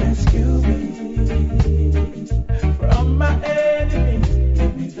 come rescue me from my enemies.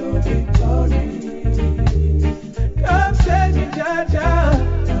 Give me your victory. Come save me, Jaja.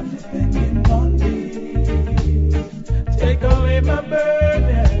 I'm depending on thee. Take away my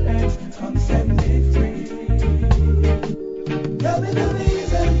burdens. Come set me free. Tell me the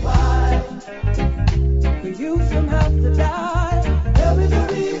reason why the youth some have to die. Tell me the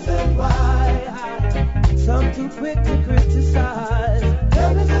reason why some too quick to criticize.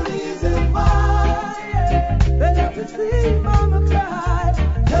 Tell me the reason why they have to see mama cry.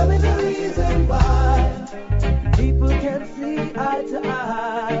 Tell me the reason why people can't see eye to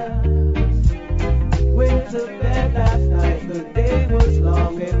eye. Went to bed last night, the day was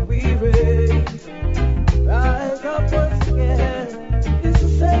long and weary. Rise up once again, it's the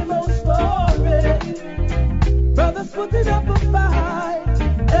same old story. Brothers putting up a fight,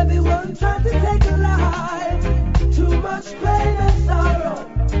 everyone trying to take a life. Too much pain and sorrow,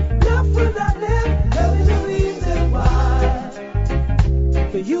 left without live. Tell me the reason why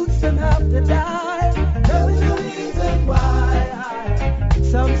the youth some have to die. Tell me the reason why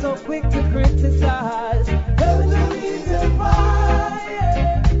some so quick to criticize. Tell me the reason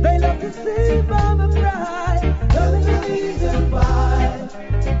why they love to see mama cry. Tell me the reason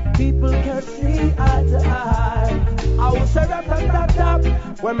why people can't see eye to eye. I will say rap and tap.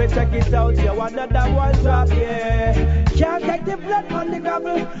 When me check it out, yeah, another one drop, yeah. Can't take the blood on the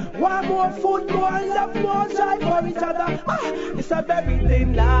gravel. One more food, more love, more joy for each other. It's a very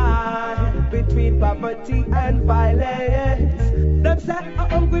thin line between poverty and violence. Them say a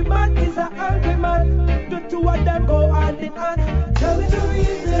hungry man is a hungry man. The two of them go hand in hand. Tell me the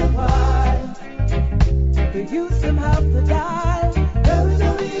reason why the youth some have to die. Tell me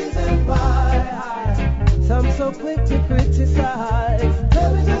the reason why some so quick to criticize.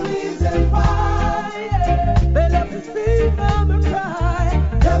 Tell me the reason why they love to see mama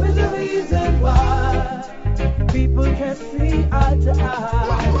cry. Tell me the reason why people can't see eye to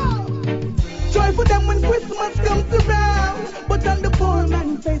eye. Joy for them when Christmas comes around, but on the poor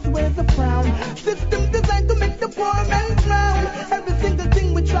man's face wears a frown. System designed to make the poor man's ground. Every single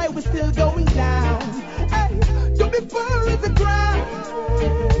thing we try, we're still going down. Hey, to be poor is a crime.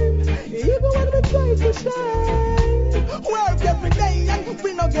 Even when we try to shine, work every day and we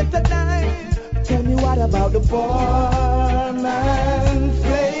don't get a dime. Tell me what about the poor man's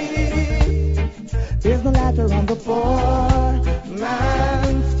place? There's no light around the poor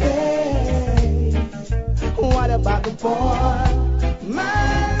man's face. What about the poor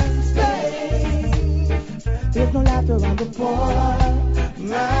man's face? There's no light around the poor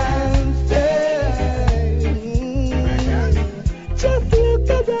man's face. Just look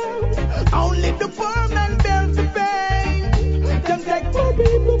around, only the poor man bears the pain. Them take poor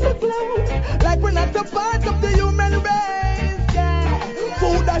people for clown, like we're not a part of the human race. Yeah.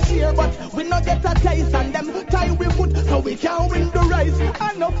 Food a share, but we not get a taste, and them tie we foot so we can win the race.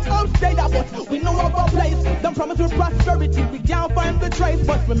 Enough outside, but we know of our place. Them promise with prosperity, we can't find the trace,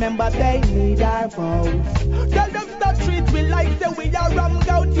 but remember they need our votes. Tell them stop treat we like say we are rum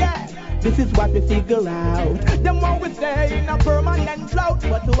goat, yeah. This is what we figure out. Them always say in a permanent drought,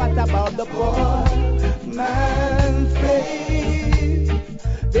 but what about the poor man's face?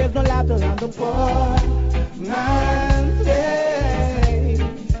 There's no light around the poor man's face.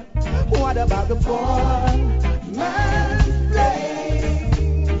 What about the poor man's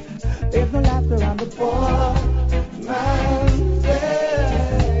face? There's no light around the poor man's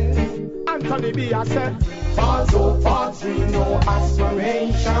face. Anthony B, I said, far so far, no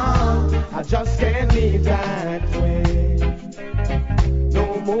aspiration. I just can't live that way.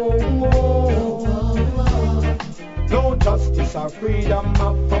 No more. No justice or freedom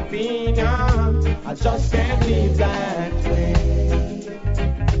of opinion. I just can't live that way.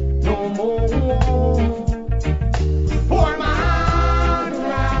 No more. For man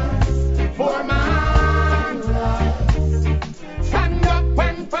rise, for man rise. Stand up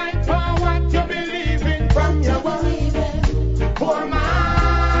and fight for what you believe in from your world. For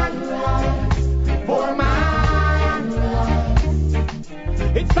man rise, for man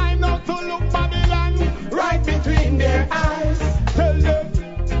rise. It's time now to look Babylon right between their eyes. Tell them,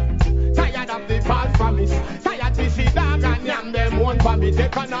 tired of the false promise, tired to see dog and yam them one vomit.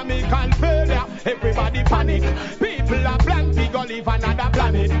 Economical failure, everybody panic. People are blank, we go live another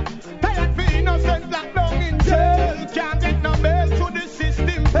planet. Tired for innocent locked down in jail. Can't get no bail to the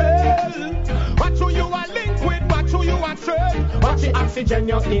system fail. What who you are linked with, what who you are trade. Watch the oxygen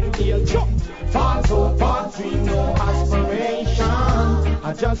you inhale. Far so far, no aspiration.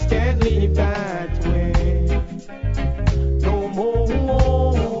 I just can't live that way. No more.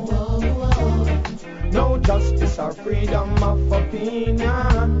 No justice or freedom of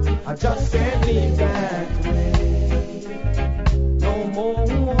opinion. I just can't live that way. No more.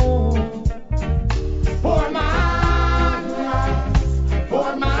 For man rise,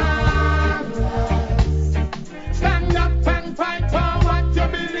 for man rise. Stand up and fight for what you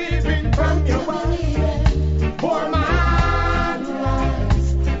believe in from your world. For man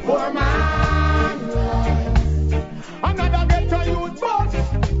rise, for man rise. Another ghetto youth boss,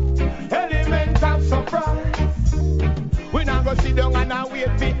 element of surprise. We not go sit down and wait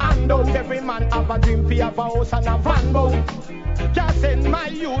for handout. Every man have a dream for have a house and a van boat. Can't send my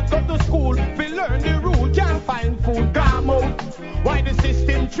youth go to school, we learn the rule, can't find food, come out. Why the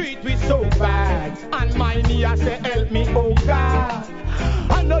system treat we so bad? And my knee I say help me, oh God.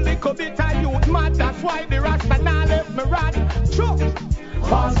 And a little bit of youth mad, that's why the Rasta now left me rad. True.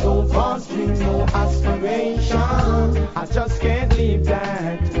 Far so fast, no aspiration. I just can't live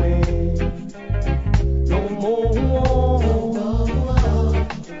that way. No more.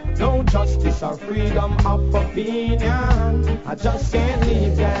 No justice or freedom of opinion. I just can't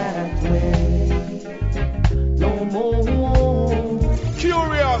live that way. No more.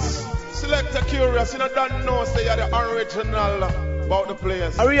 Kurious, Selector Kurious. You don't know, say you're the original about the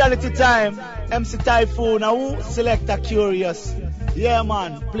players. A reality time, MC Typhoon. Now who Selector Kurious? Yeah,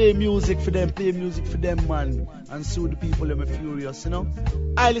 man. Play music for them, man. And so the people them are furious, you know.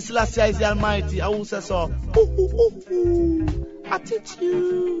 Haile Selassie is the Almighty. I will say so.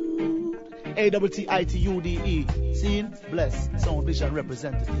 Attitude. AWTITUDE. Seen? Bless. Sound Vision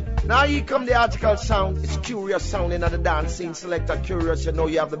representative. Now here come the article sound. It's Kurious sound in the dance scene. Selector Kurious, you know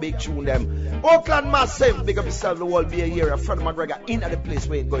you have the big tune them. Oakland Massive, big up yourself, the world be a year. Fred McGregor in at the place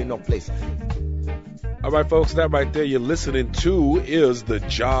where ain't going no place. All right, folks, that right there you're listening to is the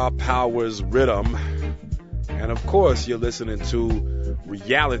Jaw Powers Rhythm. And of course, you're listening to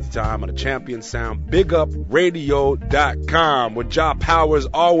Reality Time on the Champion Sound, BigUpRadio.com, where Jaw Powers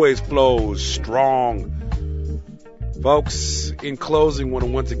always flows strong. Folks, in closing, I want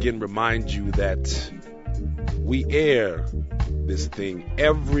to once again remind you that we air this thing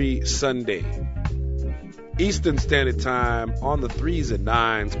every Sunday Eastern Standard Time on the 3s and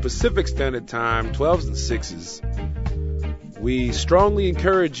 9s, Pacific Standard Time, 12s and 6s. We strongly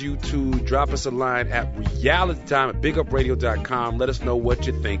encourage you to drop us a line at realitytime@bigupradio.com. Let us know what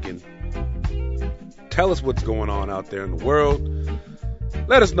you're thinking. Tell us what's going on out there in the world.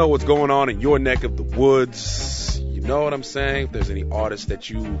 Let us know what's going on in your neck of the woods. You know what I'm saying? If there's any artists that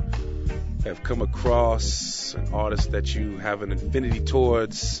you have come across, an artist that you have an affinity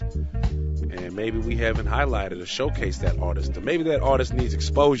towards, and maybe we haven't highlighted or showcased that artist, or maybe that artist needs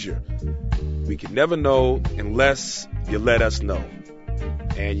exposure. We can never know unless you let us know.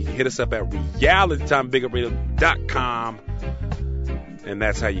 And you can hit us up at realitytimebigupradio.com, and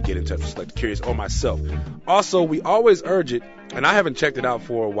that's how you get in touch with Select Curious or myself. Also, we always urge it, and I haven't checked it out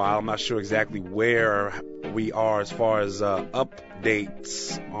for a while. I'm not sure exactly where we are as far as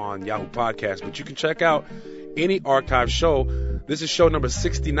updates on Yahoo Podcasts, but you can check out any archive show. This is show number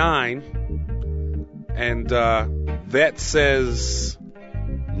 69, and that says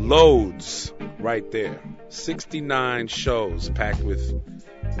loads right there. 69 shows packed with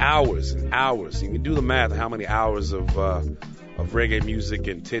hours and hours. You can do the math of how many hours of reggae music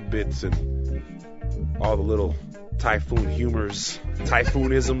and tidbits and all the little typhoon humors,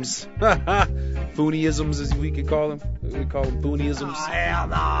 typhoonisms, foonisms as we could call them. We call them foonisms. Oh, hell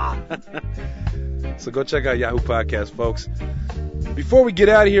no. So go check out Yahoo Podcast, folks. Before we get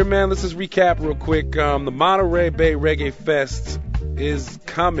out of here, man, let's just recap real quick. The Monterey Bay Reggae Fest is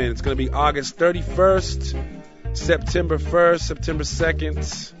coming. It's going to be August 31st, September 1st, September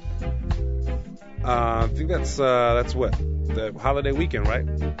 2nd. I think that's what? The holiday weekend, right?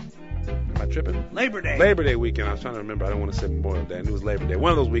 Am I tripping? Labor Day. Labor Day weekend. I was trying to remember. I don't want to say Memorial Day. I knew it was Labor Day.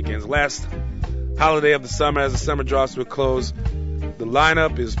 One of those weekends. Last holiday of the summer as the summer draws to a close. The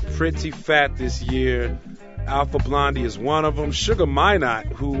lineup is pretty fat this year. Alpha Blondie is one of them. Sugar Minot,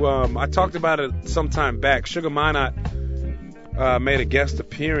 who I talked about it some time back. Sugar Minot made a guest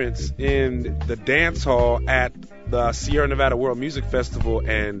appearance in the dance hall at the Sierra Nevada World Music Festival,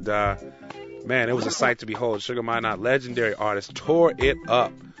 and man, it was a sight to behold. Sugar Minot, legendary artist, tore it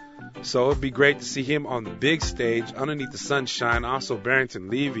up. So it'd be great to see him on the big stage underneath the sunshine. Also Barrington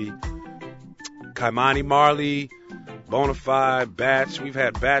Levy, Kaimani Marley, Bonafide, Batch. We've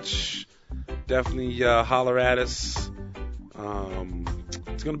had Batch definitely holler at us.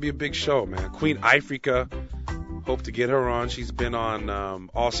 It's going to be a big show, man. Queen Ifrica, hope to get her on. She's been on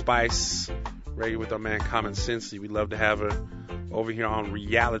Allspice, Reggae with our man Common Sense. We'd love to have her over here on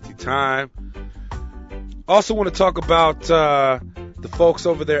Reality Time. Also want to talk about the folks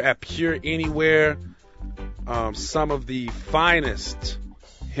over there at Pure Anywhere. Some of the finest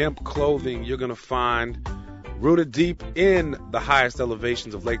hemp clothing you're going to find. Rooted deep in the highest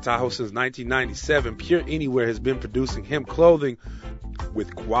elevations of Lake Tahoe since 1997, Pure Anywhere has been producing hemp clothing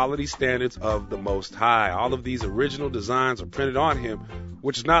with quality standards of the most high. All of these original designs are printed on hemp,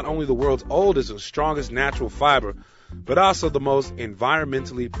 which is not only the world's oldest and strongest natural fiber, but also the most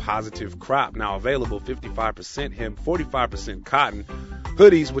environmentally positive crop. Now available 55% hemp, 45% cotton.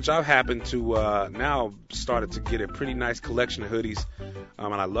 Hoodies, which I've happened to now started to get a pretty nice collection of hoodies.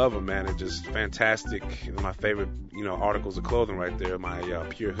 And I love them, man. They're just fantastic. My favorite, articles of clothing right there, my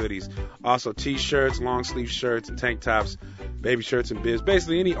Pure hoodies. Also T-shirts, long sleeve shirts, and tank tops, baby shirts and bibs.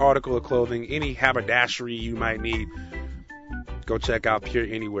 Basically any article of clothing, any haberdashery you might need, go check out Pure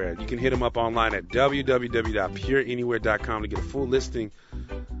Anywhere. You can hit them up online at www.pureanywhere.com to get a full listing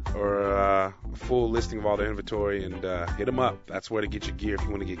or a full listing of all their inventory, and hit them up. That's where to get your gear if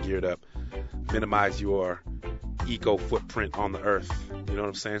you want to get geared up. Minimize your eco footprint on the earth. You know what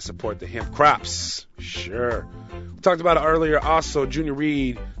I'm saying? Support the hemp crops. Sure. We talked about it earlier. Also, Junior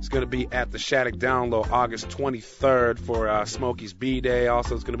Reed is going to be at the Shattuck Download August 23rd for Smokey's B-Day.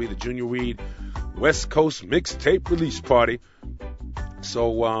 Also, it's going to be the Junior Reed West Coast Mixtape Release Party.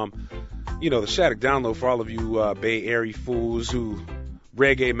 So, the Shattuck Download, for all of you Bay Area fools who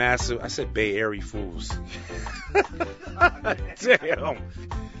reggae massive. I said Bay Area fools. Damn.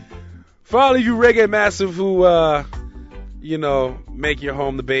 For all of you reggae massive who, make your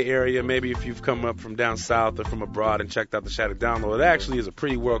home the Bay Area, maybe if you've come up from down south or from abroad and checked out the Shattuck Download, it actually is a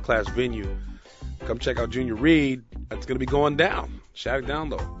pretty world-class venue. Come check out Junior Reed. It's going to be going down. Shattuck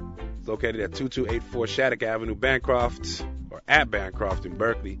Download. It's located at 2284 Shattuck Avenue, Bancroft, or at Bancroft in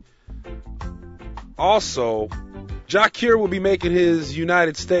Berkeley. Also, Jakir will be making his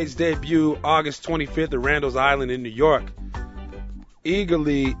United States debut August 25th at Randall's Island in New York.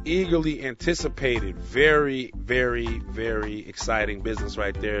 Eagerly anticipated. Very, very, very exciting business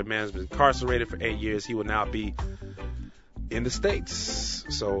right there. Man's been incarcerated for 8 years. He will now be in the States.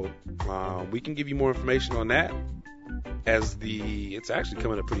 So we can give you more information on that it's actually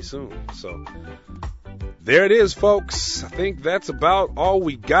coming up pretty soon. So There it is, folks. I think that's about all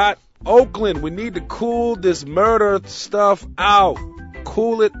we got. Oakland, we need to cool this murder stuff out.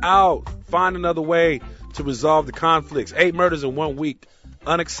 Cool it out. Find another way to resolve the conflicts. 8 murders in 1 week.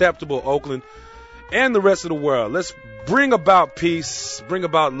 Unacceptable, Oakland and the rest of the world. Let's bring about peace. Bring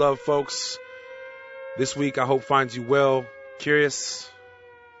about love, folks. This week, I hope finds you well. Kurious.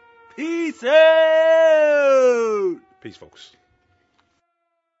 Peace out. Peace, folks.